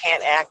 but you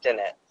can't act in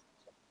it.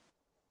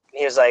 And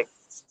he was like,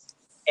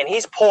 and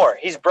he's poor.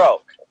 He's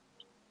broke.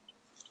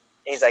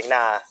 And he's like,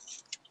 nah,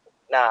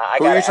 I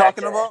Who gotta are you act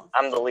talking in about? It.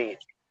 I'm the lead.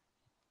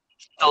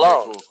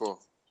 Alone. Okay, cool.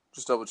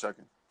 Just double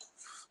checking.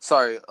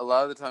 Sorry, a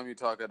lot of the time you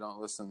talk, I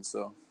don't listen,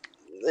 so.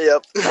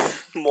 Yep.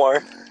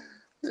 More.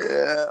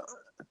 Yeah.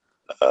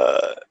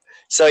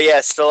 So yeah,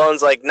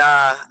 Stallone's like,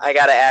 nah, I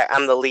gotta act.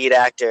 I'm the lead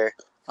actor.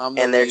 I'm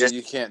the lead,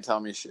 you can't tell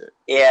me shit.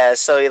 Yeah,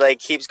 so he like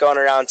keeps going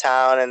around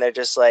town, and they're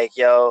just like,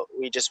 yo,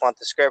 we just want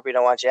the script. We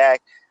don't want you to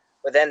act.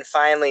 But then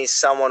finally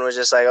someone was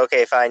just like,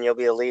 okay, fine, you'll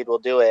be a lead. We'll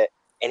do it.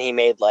 And he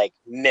made like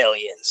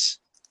millions.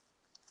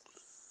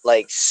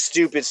 Like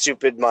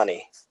stupid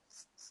money.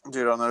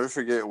 Dude, I'll never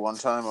forget one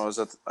time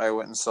I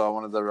went and saw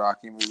one of the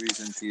Rocky movies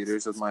in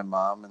theaters with my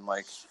mom, and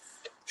like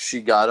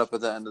she got up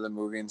at the end of the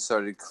movie and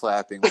started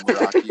clapping when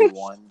Rocky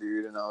won,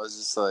 dude, and I was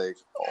just like,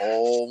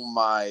 oh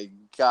my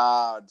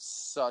God,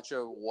 such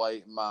a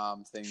white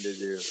mom thing to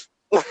do.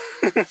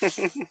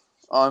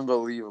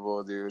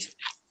 Unbelievable, dude.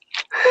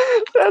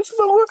 That's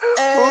the one.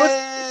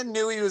 And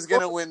knew he was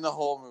gonna win the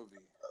whole movie.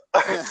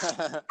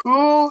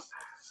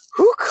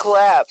 Who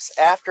claps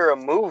after a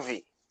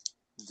movie?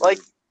 Dude. Like,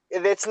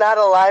 it's not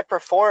a live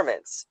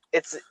performance.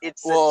 It's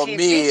well, a TV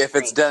me screen. If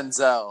it's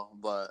Denzel,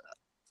 but.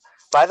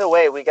 By the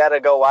way, we gotta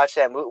go watch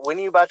that movie. When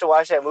are you about to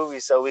watch that movie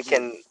so we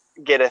can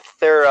get a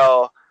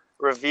thorough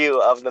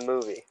review of the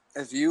movie?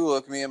 If you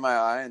look me in my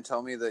eye and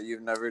tell me that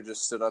you've never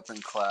just stood up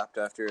and clapped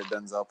after a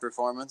Denzel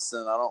performance,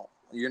 then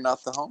you're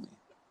not the homie.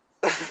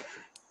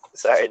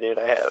 Sorry, dude,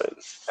 I haven't.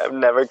 I've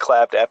never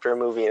clapped after a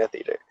movie in a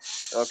theater.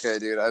 Okay,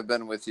 dude, I've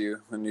been with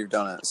you when you've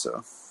done it, so.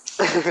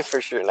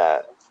 For sure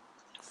not.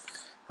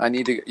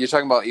 You're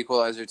talking about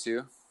Equalizer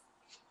 2?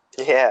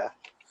 Yeah.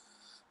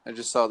 I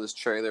just saw this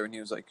trailer and he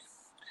was like,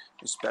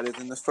 it's better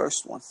than the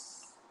first one.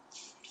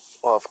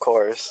 Well, of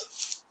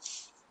course.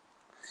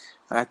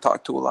 I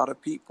talked to a lot of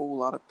people. A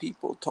lot of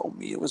people told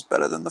me it was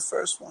better than the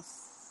first one.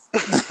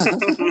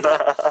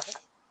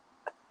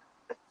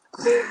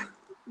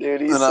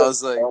 Dude, And I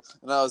was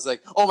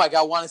like, oh my God,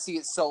 I want to see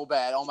it so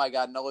bad. Oh my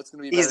God, no, it's going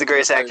to be better he's the than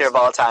greatest actor of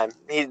all time.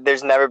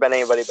 There's never been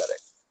anybody better.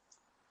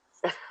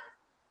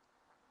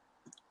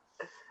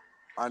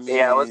 I mean,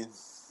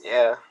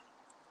 yeah.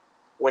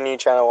 When are you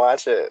trying to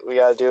watch it? We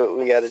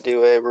gotta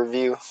do a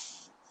review.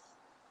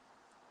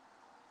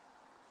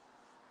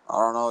 I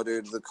don't know,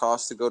 dude. The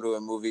cost to go to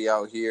a movie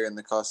out here and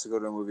the cost to go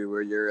to a movie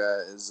where you're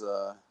at is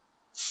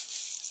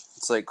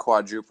it's like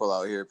quadruple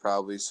out here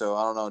probably. So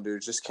I don't know,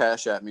 dude. Just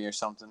cash at me or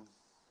something.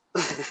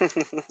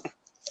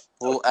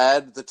 We'll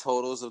add the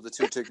totals of the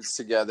 2 tickets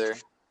together.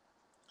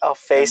 I'll and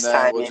then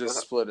FaceTime we'll you just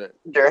split it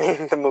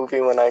during the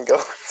movie when I go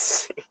and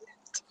see it.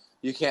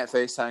 You can't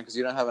FaceTime because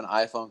you don't have an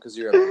iPhone because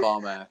you're a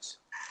bum ass.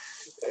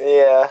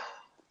 Yeah,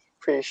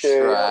 pretty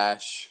sure.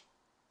 Trash.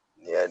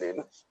 Yeah,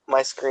 dude.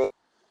 My screen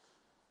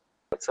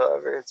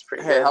whatsoever. It's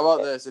pretty Hey, good. how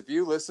about this? If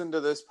you listen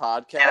to this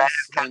podcast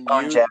and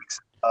phone you jacks.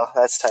 Oh,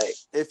 that's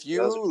tight. if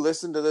you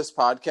listen to this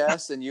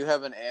podcast and you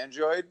have an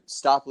Android,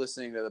 stop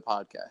listening to the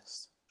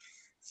podcast.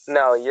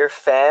 No, you're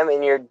fam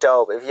and you're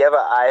dope. If you have an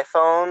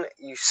iPhone,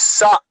 you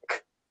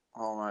suck.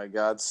 Oh my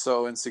God,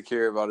 so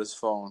insecure about his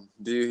phone.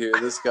 Do you hear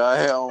this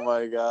guy? Oh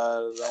my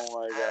God. Oh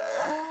my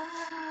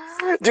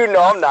God. Dude,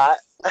 no, I'm not.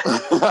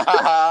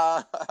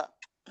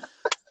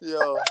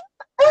 Yo,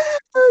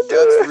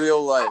 that's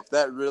real life.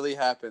 That really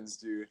happens,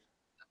 dude.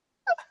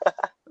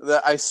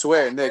 That I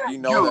swear, Nick, you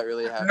know that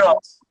really happens. No.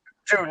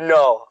 Dude,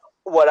 no.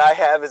 What I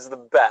have is the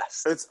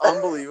best. It's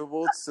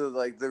unbelievable to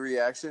like the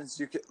reactions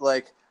you could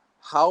like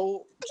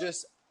how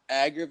just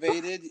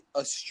aggravated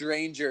a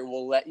stranger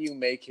will let you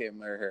make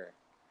him or her.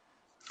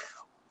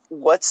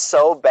 What's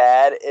so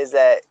bad is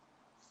that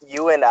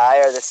you and I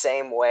are the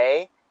same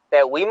way,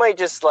 that we might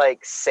just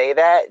like say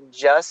that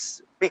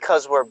just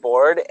because we're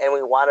bored and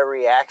we want a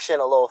reaction,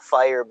 a little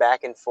fire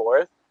back and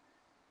forth.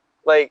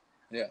 Like,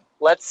 yeah.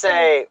 Let's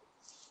say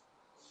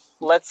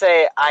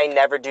I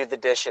never do the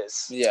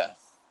dishes. Yeah.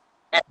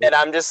 And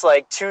I'm just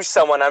like, to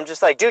someone, I'm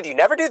just like, dude, you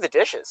never do the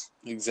dishes.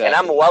 Exactly. And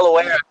I'm well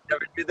aware I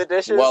never do the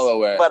dishes. Well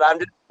aware. But I'm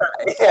just,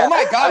 yeah, oh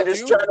my God,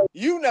 dude,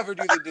 you never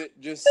do the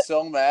just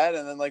so mad.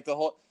 And then like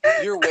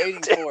you're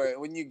waiting for it.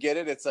 When you get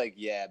it, it's like,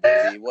 yeah,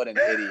 baby, what an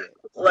idiot.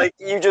 Like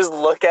you just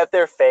look at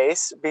their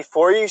face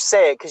before you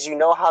say it because you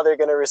know how they're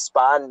going to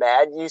respond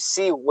mad. You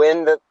see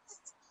when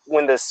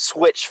the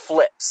switch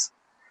flips.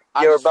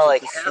 You're about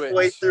like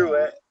halfway through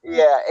it.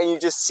 Yeah, and you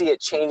just see it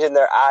change in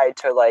their eye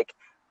to like,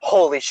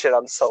 holy shit,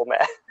 I'm so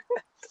mad.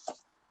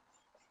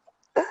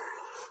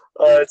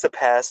 It's a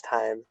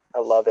pastime. I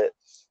love it.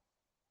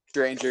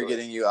 Stranger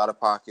getting you out of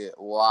pocket.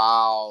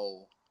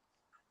 Wow.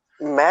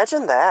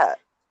 Imagine that.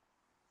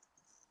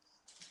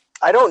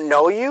 I don't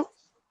know you,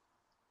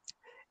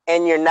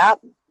 and you're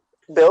not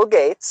Bill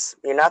Gates.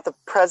 You're not the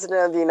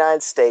president of the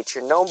United States.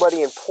 You're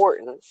nobody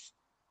important,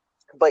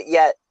 but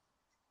yet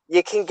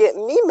you can get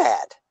me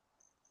mad.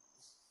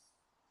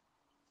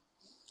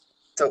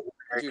 So,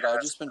 dude,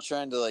 I've just been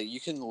trying to like. You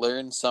can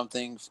learn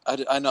something.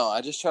 I know.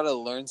 I just try to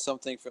learn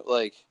something for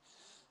like.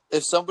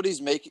 If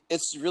somebody's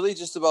it's really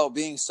just about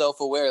being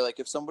self-aware.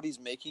 Like if somebody's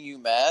making you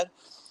mad,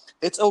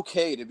 it's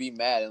okay to be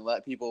mad and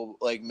let people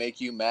like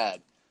make you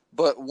mad.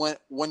 But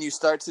when you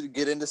start to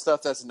get into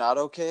stuff that's not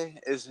okay,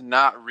 is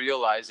not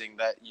realizing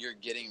that you're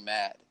getting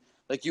mad.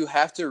 Like you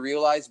have to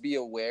be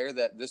aware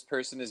that this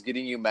person is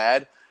getting you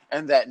mad.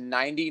 And that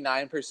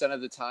 99%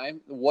 of the time,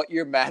 what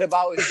you're mad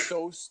about is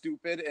so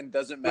stupid and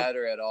doesn't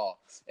matter at all.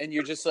 And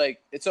you're just like,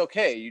 it's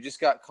okay. You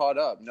just got caught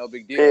up. No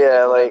big deal.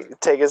 Yeah, like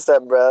take a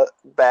step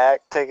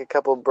back, take a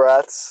couple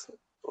breaths,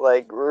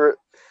 like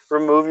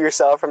remove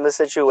yourself from the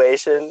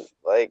situation.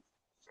 Like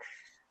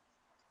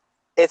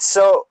it's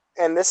so,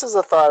 and this is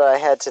a thought I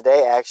had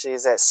today actually,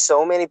 is that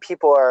so many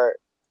people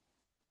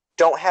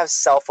don't have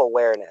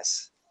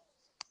self-awareness.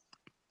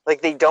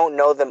 Like they don't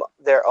know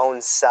their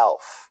own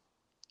self.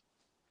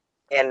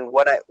 And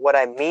what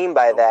I mean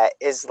by that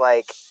is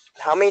like,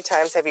 how many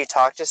times have you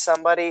talked to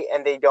somebody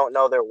and they don't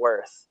know their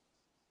worth?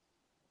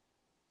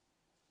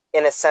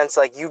 In a sense,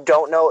 like they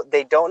don't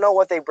know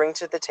what they bring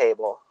to the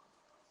table.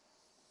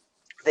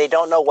 They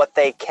don't know what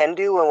they can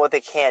do and what they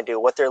can't do,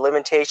 what their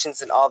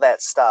limitations and all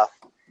that stuff.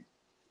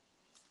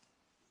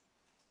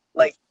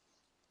 Like,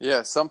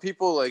 yeah, some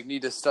people like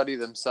need to study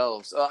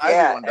themselves.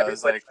 Everyone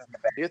does. Like,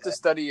 you have to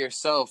study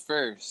yourself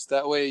first.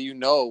 That way, you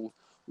know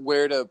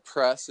where to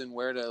press and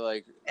where to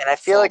like. And I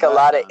feel like a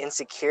lot of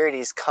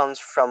insecurities comes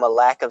from a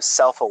lack of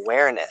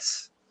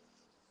self-awareness.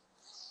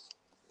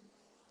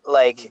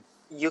 Like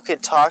you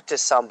could talk to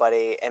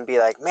somebody and be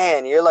like,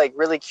 "Man, you're like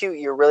really cute.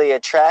 You're really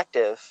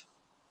attractive.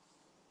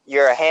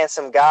 You're a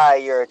handsome guy.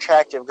 You're an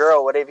attractive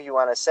girl. Whatever you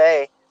want to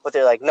say." But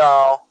they're like,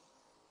 "No."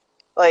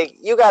 Like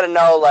you got to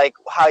know like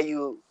how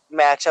you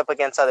match up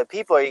against other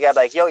people. Or you got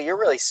like, "Yo, you're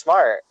really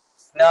smart."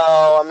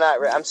 No, I'm not.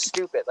 I'm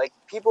stupid. Like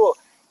people,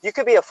 you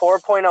could be a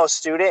 4.0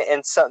 student,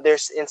 and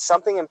there's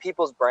something in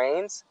people's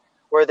brains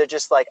where they're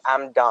just like,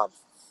 I'm dumb,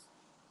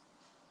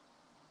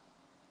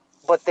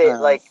 but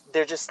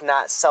they're just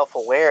not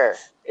self-aware.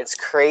 It's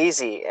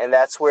crazy, and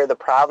that's where the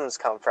problems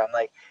come from.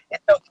 Like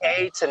it's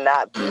okay to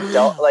not be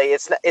dull. Like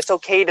it's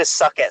okay to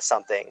suck at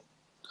something.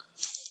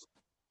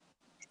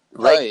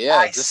 Like Right, yeah,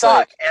 I just suck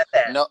like at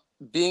that. no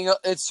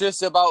it's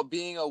just about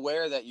being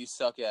aware that you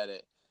suck at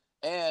it.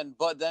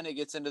 But then it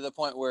gets into the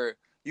point where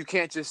you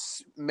can't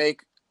just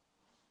make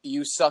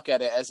you suck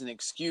at it as an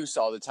excuse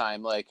all the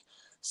time. Like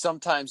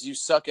sometimes you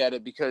suck at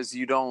it because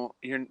you don't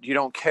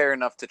care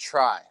enough to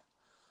try.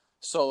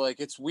 So like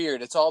it's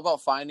weird. It's all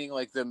about finding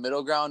like the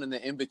middle ground and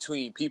the in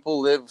between.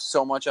 People live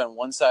so much on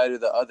one side or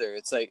the other.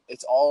 It's like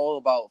it's all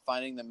about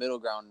finding the middle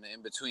ground and the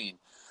in between.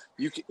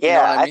 You know what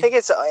Yeah, I I mean? think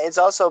it's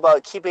also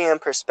about keeping in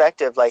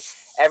perspective. Like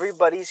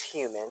everybody's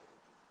human.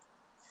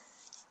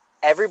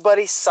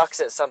 Everybody sucks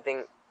at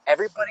something.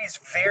 Everybody's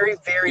very,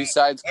 very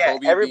Besides yeah. Kobe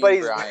being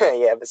Everybody's Bryant.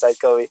 yeah. Besides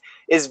Kobe,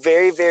 is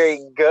very,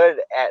 very good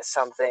at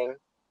something,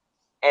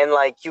 and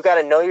like you got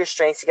to know your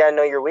strengths, you got to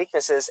know your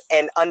weaknesses,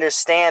 and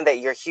understand that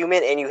you're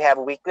human and you have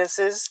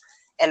weaknesses,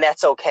 and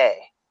that's okay.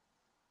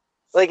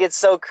 Like it's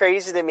so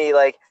crazy to me.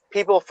 Like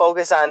people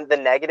focus on the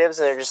negatives,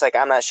 and they're just like,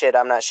 I'm not shit.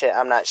 I'm not shit.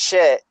 I'm not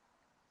shit.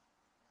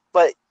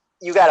 But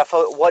you got to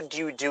what do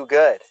you do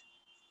good?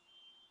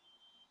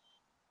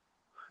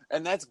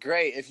 And that's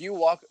great. If you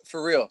walk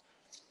for real,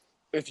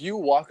 if you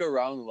walk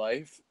around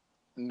life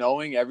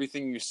knowing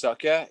everything you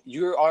suck at,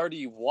 you're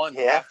already won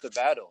Yeah. half the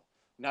battle.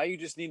 Now you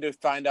just need to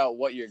find out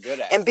what you're good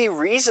at. And be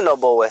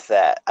reasonable with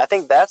that. I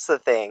think that's the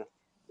thing,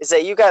 is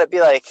that you got to be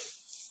like,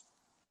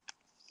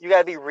 you got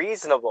to be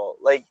reasonable.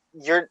 Like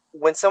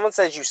when someone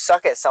says you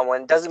suck at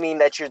someone, doesn't mean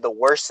that you're the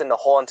worst in the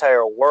whole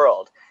entire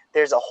world.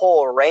 There's a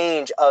whole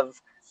range of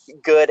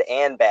good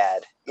and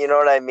bad. You know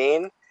what I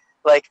mean?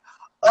 Like,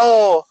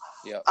 oh,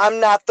 Yep. I'm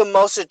not the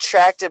most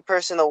attractive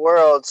person in the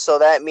world, so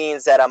that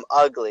means that I'm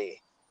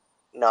ugly.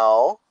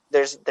 No,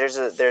 there's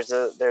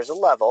a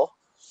level.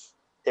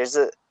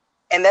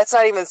 And that's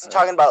not even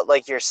talking about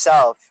like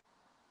yourself.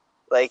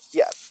 Like,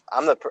 yeah,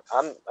 I'm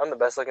the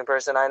best looking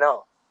person I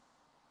know.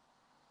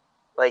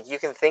 Like you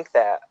can think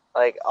that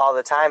like all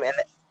the time,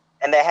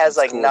 and that has That's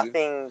like cool, dude.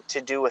 nothing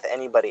to do with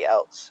anybody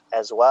else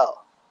as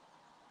well.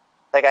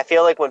 Like I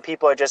feel like when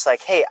people are just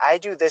like, "Hey, I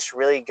do this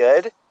really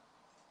good,"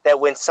 that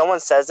when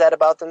someone says that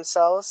about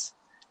themselves,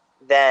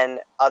 then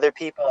other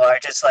people are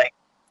just like,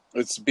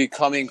 It's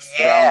becoming frowned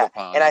 "Yeah." And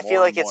upon I feel more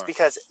like and it's more.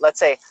 because let's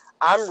say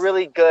I'm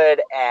really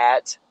good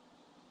at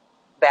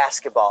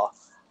basketball,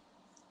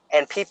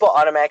 and people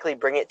automatically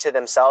bring it to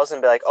themselves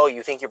and be like, "Oh,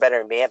 you think you're better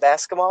than me at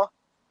basketball?"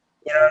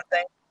 You know what I'm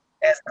saying?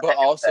 It has But nothing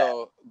to do with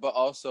that.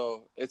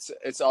 also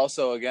it's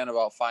also again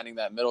about finding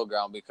that middle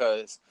ground,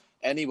 because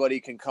anybody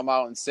can come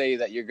out and say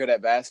that you're good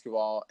at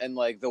basketball, and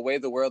like the way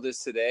the world is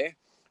today,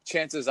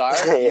 chances are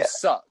you Yeah.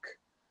 suck.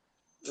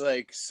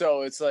 Like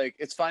so it's like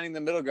it's finding the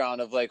middle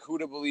ground of like who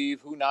to believe,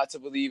 who not to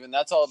believe, and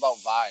that's all about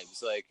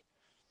vibes. Like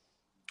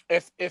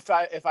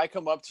if I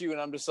come up to you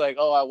and I'm just like,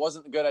 oh, I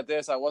wasn't good at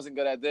this, I wasn't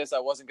good at this, I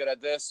wasn't good at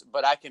this,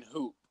 but I can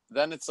hoop,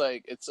 then it's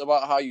like it's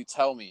about how you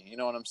tell me. You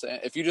know what I'm saying?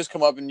 If you just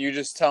come up and you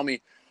just tell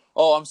me,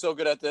 oh, I'm so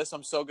good at this,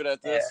 I'm so good at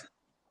Yeah. this,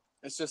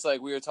 it's just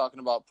like we were talking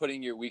about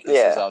putting your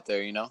weaknesses Yeah. out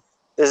there. You know?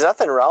 There's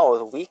nothing wrong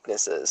with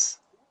weaknesses.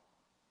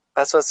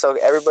 That's what's so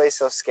everybody's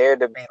so scared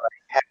to be like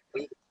have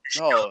weak.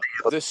 No,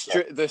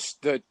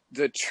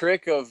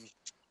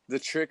 the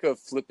trick of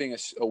flipping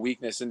a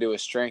weakness into a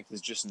strength is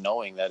just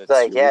knowing that it's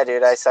Like, your yeah,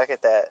 dude, I weakness. suck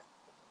at that.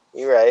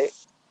 You're right.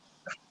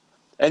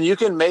 And you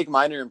can make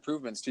minor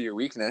improvements to your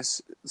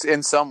weakness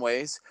in some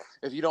ways.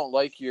 If you don't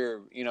like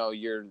your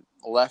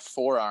left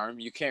forearm,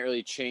 you can't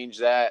really change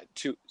that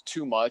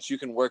too much. You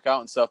can work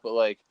out and stuff, but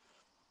like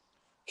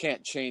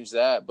can't change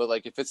that. But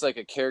like if it's like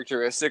a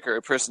characteristic or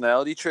a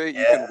personality trait,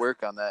 you can Yeah.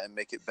 work on that and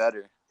make it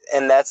better.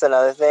 And that's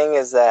another thing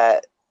is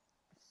that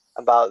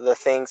about the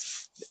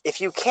things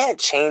if you can't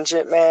change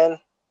it, man,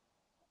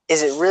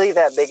 is it really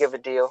that big of a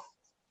deal?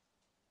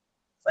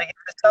 Like if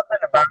there's something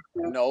about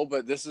you. No,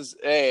 but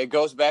it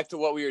goes back to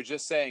what we were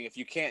just saying. If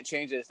you can't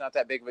change it, it's not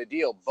that big of a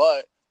deal.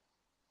 But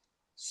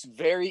it's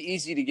very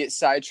easy to get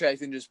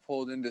sidetracked and just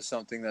pulled into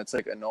something that's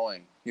like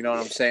annoying. You know what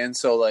I'm saying?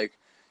 So like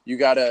you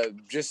gotta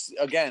just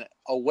again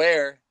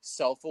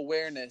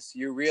self-awareness.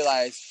 You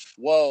realize,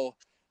 whoa,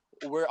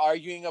 we're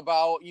arguing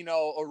about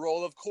a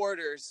roll of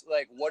quarters.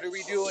 Like, what are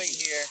we doing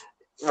here?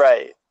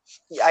 Right.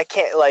 I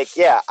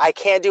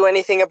can't do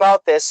anything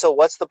about this, so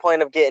what's the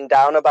point of getting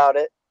down about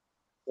it?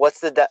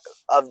 What's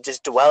of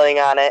just dwelling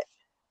on it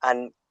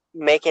and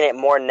making it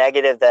more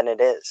negative than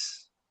it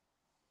is?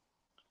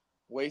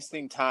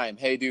 Wasting time.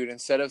 Hey, dude,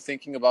 instead of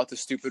thinking about the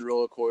stupid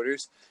roll of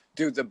quarters,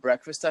 dude, the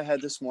breakfast I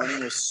had this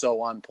morning was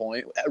so on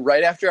point.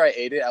 Right after I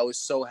ate it, I was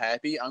so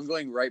happy. I'm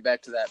going right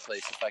back to that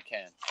place if I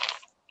can.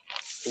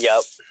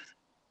 Yep.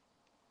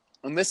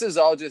 And this is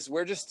all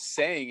we're just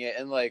saying it.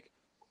 And like,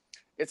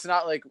 it's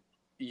not like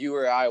you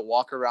or I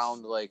walk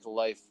around like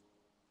life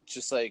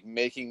just like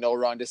making no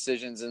wrong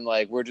decisions and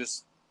like we're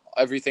just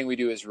everything we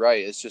do is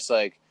right. It's just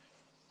like,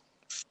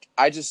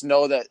 I just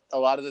know that a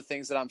lot of the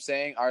things that I'm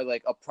saying are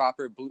like a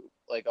proper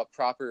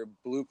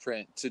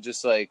blueprint to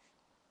just like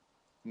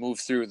move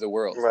through the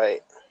world.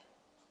 Right.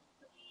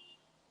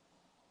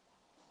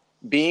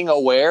 Being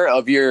aware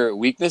of your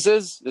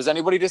weaknesses. Does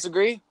anybody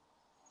disagree?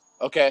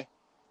 Okay.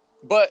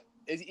 But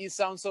it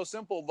sounds so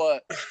simple,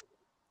 but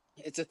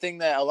it's a thing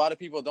that a lot of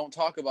people don't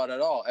talk about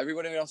at all.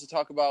 Everybody wants to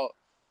talk about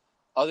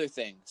other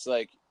things.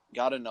 Like,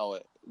 gotta know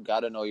it.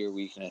 Gotta know your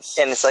weakness.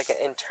 And it's like an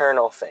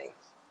internal thing.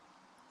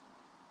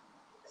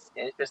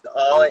 And it's just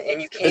all,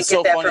 and you can't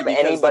get that from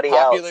anybody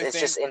else. It's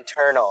just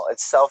internal.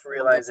 It's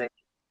self-realizing.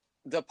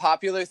 The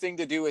popular thing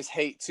to do is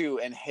hate too,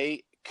 and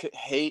hate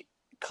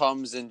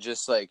comes and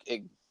just like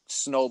it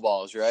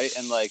snowballs, right?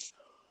 And like,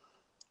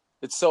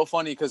 it's so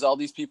funny because all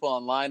these people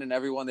online and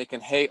everyone, they can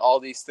hate all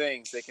these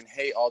things.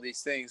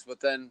 But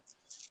then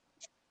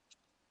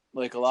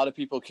like a lot of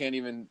people can't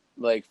even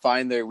like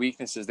find their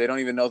weaknesses. They don't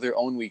even know their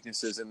own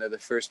weaknesses, and they're the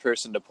first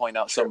person to point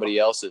out somebody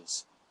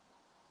else's.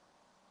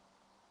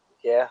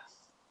 Yeah,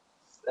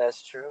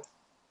 that's true.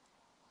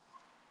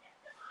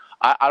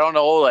 I don't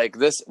know, like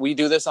this, we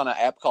do this on an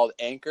app called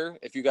Anchor.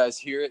 If you guys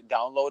hear it,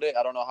 download it.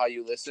 I don't know how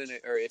you listen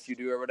or if you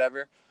do or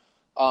whatever.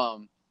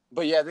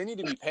 But yeah, they need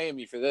to be paying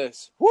me for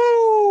this.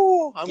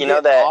 Woo! You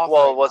know that,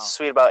 well, what's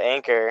sweet about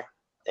Anchor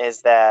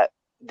is that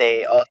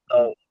they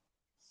also,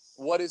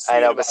 what is I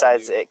know,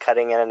 besides it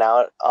cutting in and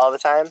out all the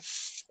time,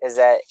 is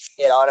that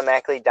it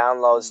automatically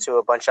downloads to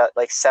a bunch of,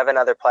 like 7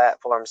 other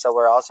platforms. So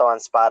we're also on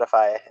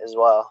Spotify as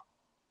well.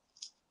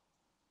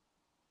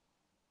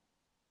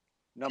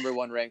 Number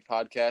 1 ranked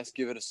podcast.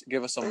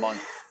 Give us a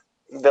month.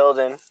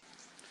 Building.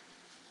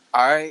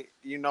 All right,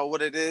 you know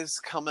what it is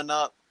coming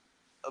up.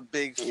 A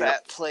big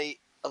fat plate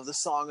of the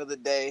song of the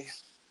day,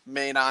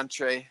 main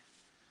entree,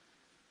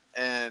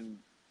 and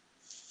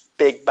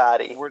big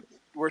body.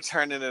 We're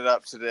turning it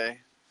up today.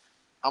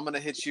 I'm gonna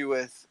hit you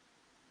with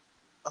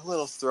a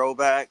little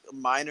throwback, a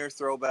minor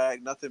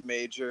throwback, nothing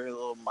major, a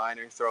little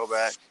minor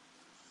throwback,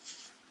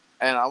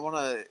 and I want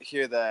to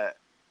hear that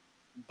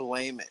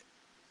 "Blame It,"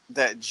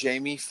 that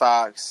Jamie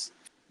Foxx,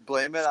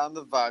 "Blame it on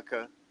the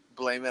vodka,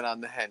 blame it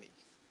on the Henny."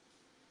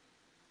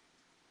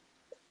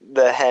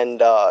 The hen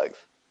dog.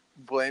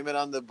 Blame it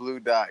on the blue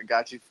dot,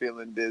 got you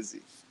feeling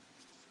dizzy.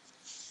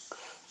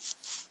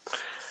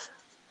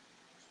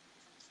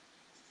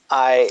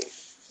 I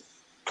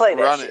play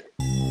that Run shit. it.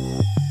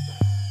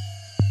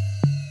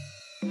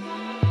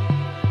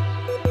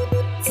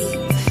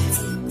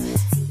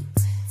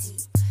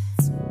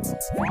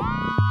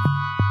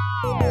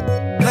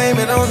 Blame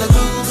it on the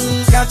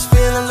goose, got you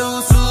feeling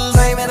loose.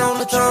 Blame it on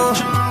the throne,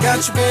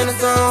 got you in the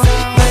zone.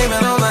 Blame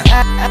it on the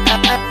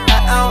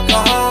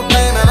alcohol.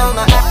 Blame it on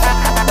the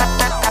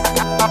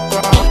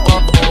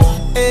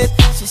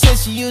She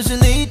says she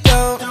usually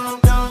don't,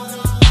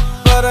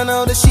 but I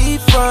know that she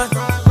front.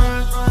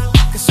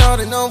 Cause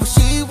shorty know what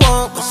she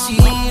want, but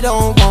she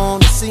don't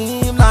want to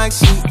seem like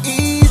she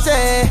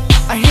easy.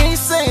 I hear you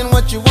saying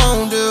what you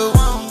won't do,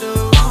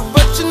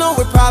 but you know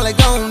we're probably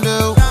gon'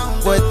 do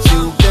what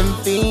you've been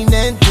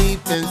feeling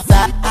deep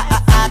inside.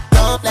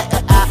 Don't let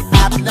it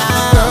out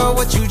now. Girl,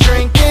 what you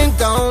drinking?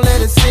 Don't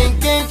let it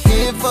sink in.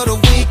 Here for the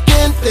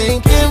weekend,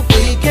 thinking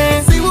we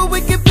can see what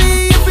we can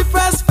be if we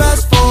press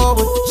fast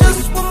forward.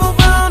 Just one more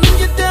round and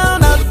you're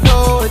down, I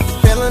know it.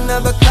 Fill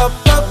another cup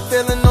up,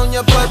 feeling on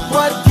your butt.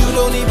 What? You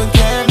don't even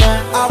care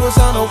now. I was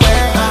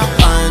unaware how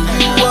fine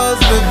you was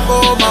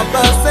before my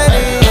bus set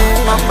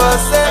in. My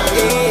bus set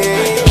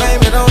in.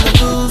 Blame it on the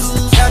booze,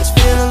 got you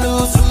feeling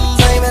loose.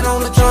 Blame it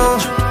on the drum,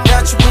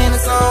 got you in the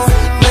zone.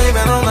 Blame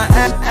it on the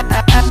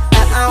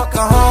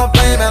alcohol.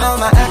 Blame it on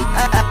the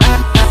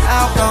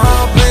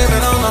alcohol. Blame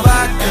it on the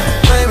vodka.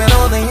 Blame it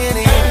on the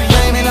Henny.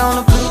 Blame it on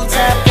the blue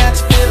tap, got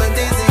you feeling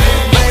dizzy.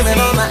 Blame it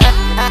on the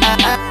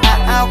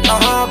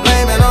alcohol.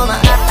 Blame it on the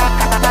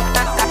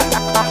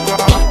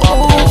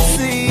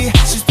oopsie.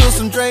 She spilled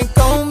some drink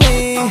on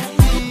me,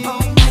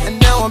 and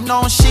now I'm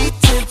knowing she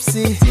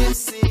tipsy.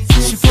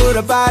 She put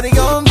her body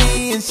on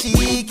me, and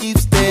she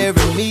keeps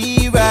staring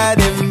me right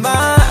in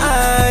my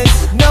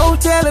eyes. No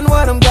telling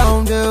what I'm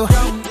gon' do.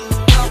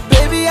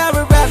 Baby, I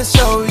would rather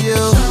show you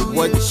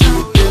what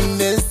you've been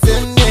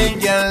missing in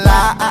your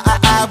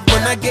life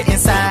when I get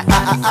inside.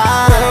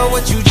 Girl,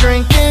 what you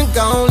drinking?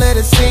 Gon' let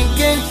it sink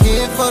in.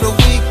 Here for the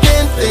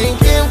weekend,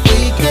 thinking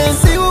we can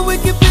see what we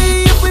can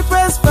be if we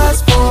press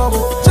fast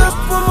forward. Just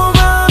one more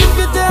round if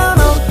you're down,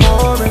 I'm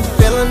pouring.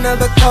 Fill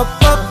another cup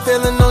up,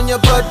 feeling on your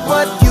butt.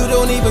 What? You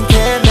don't even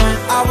care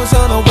now. I was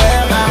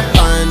unaware how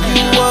fine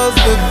you was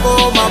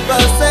before my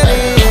bus set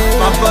in.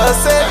 My bus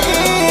set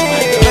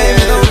in. Blame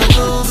it on the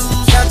blues,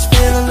 got you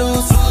feeling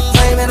loose.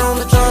 Blame it on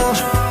the drum,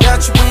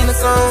 got you in the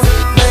zone.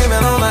 Blame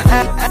it on the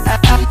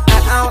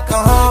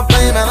alcohol.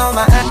 Blame it on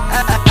the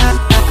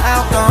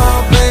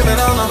alcohol. Blame it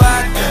on the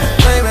vodka.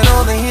 Blame it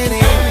on the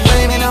Henny.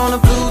 Blame it on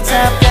the blue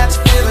tap, got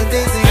you feeling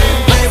dizzy.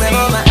 Blame it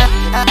on the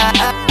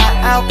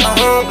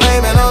alcohol.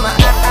 Blame it on the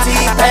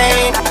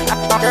T-Pain.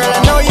 Girl,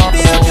 I know you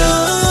feel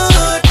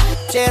good.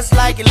 Just just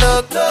like it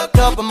look.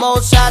 Couple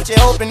more shots, you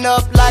open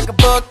up like a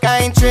book. I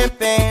ain't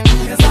trippin',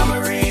 cause I'ma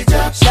read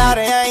ya.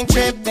 Shawty, I ain't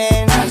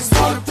trippin', I just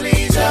wanna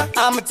please ya.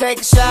 I'ma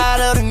take a shot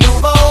of the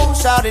nouveau.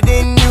 Shawty,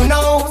 didn't you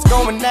know what's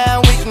going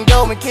down? We can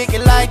go and kick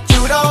it like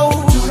judo.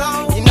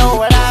 You know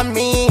what I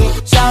mean?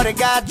 Shawty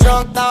got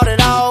drunk, thought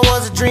it all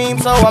was a dream,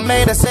 so I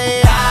made her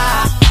say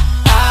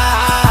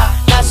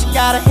Now she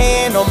got a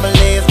hand on my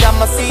legs, got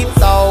my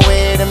seats all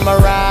wet in my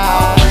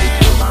ride.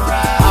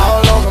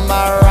 All over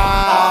my ride.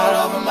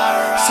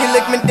 She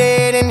looked me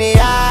dead in the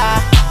eye.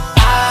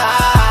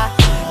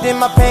 Then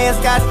my pants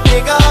got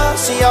bigger.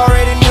 She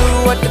already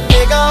knew what the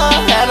figure.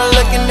 Had her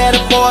looking at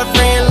her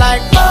boyfriend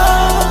like,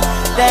 oh,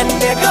 that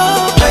nigga.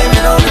 Blame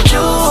it on the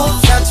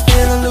juice, got you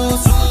feeling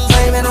loose.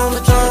 Blame it on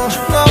the drum,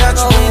 got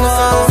you in the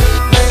zone.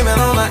 Blame it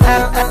on my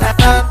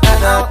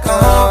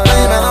alcohol.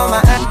 Blame it on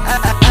my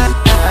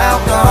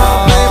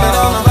alcohol. Blame it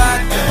on the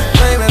vodka.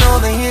 Blame it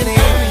on the Henny.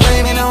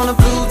 Blame it on the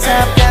blue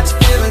tap, got you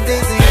feeling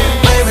dizzy.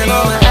 Blame it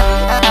on the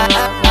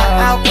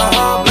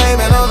alcohol.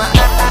 Blame it on the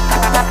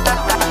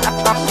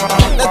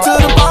Now to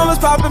the ballers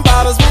popping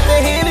bottles with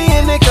their Henny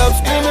in their cups,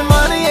 screaming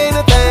money ain't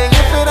a thing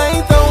if it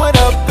ain't throw it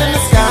up in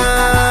the sky.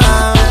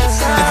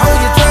 And hold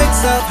your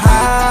drinks up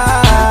high.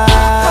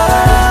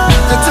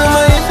 Now to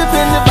my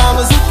independent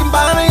bombers who can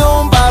buy their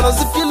own bottles,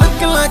 if you're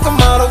looking like a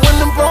model, when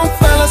them broke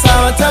fellas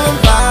holler, tell them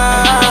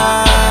bye.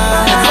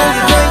 And hold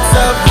your drinks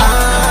up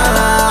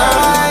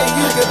high.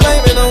 You can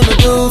blame it on the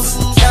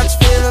goose, got you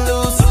feeling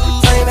loose.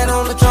 Blame it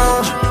on the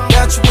drum,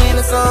 got you in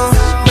the song.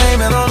 Blame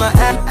it on the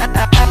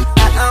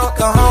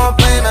alcohol.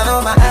 Blame it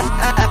on the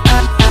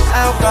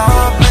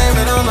alcohol. Blame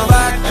it on the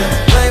vodka.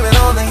 Blame it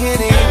on the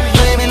Henny.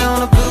 Blame it on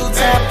the blue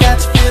tap, got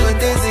you feeling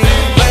dizzy.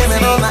 Blame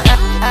it on the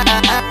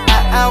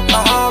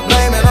alcohol.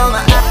 Blame it on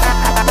the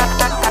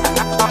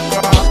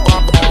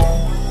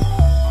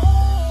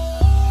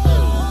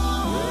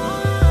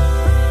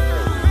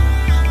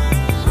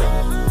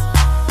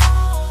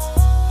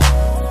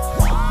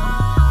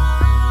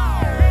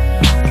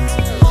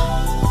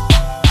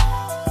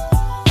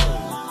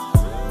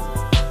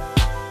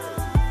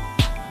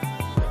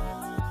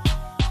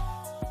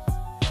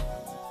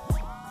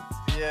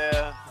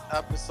Yeah,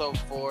 episode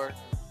 4.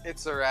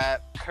 It's a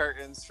wrap.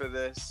 Curtains for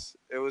this.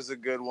 It was a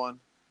good one.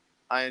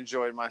 I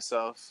enjoyed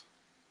myself.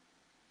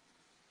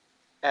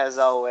 As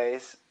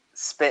always,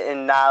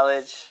 spitting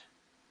knowledge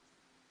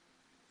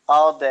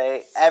all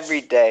day,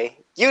 every day.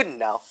 You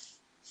know.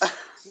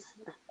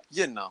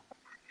 You know.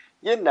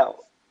 You know.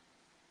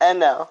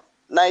 NL.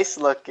 Nice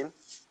looking.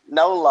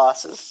 No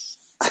losses.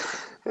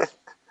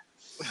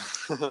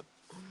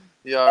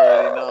 You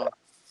already know.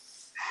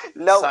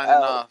 No Signing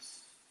L. off.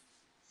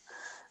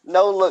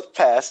 No look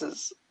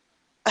passes.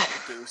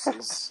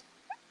 Deuces.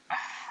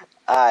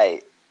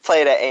 Alright.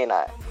 Play that, ain't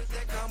I?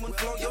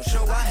 Your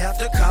show, I have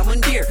to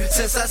commandeer.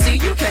 Since I see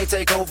you can't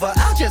take over,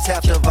 I'll just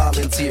have to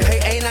volunteer.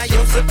 Hey, ain't I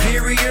your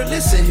superior?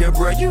 Listen here,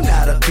 bro, you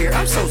not a peer.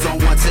 I'm so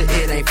zone once it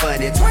ain't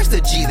funny. Twice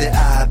the G that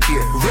I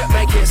appear. Rep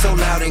back here so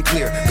loud and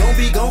clear. Gon'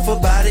 be gone for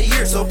about a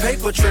year. So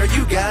paper trail,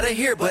 you gotta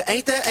hear. But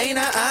ain't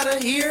I out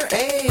of here?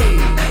 Hey.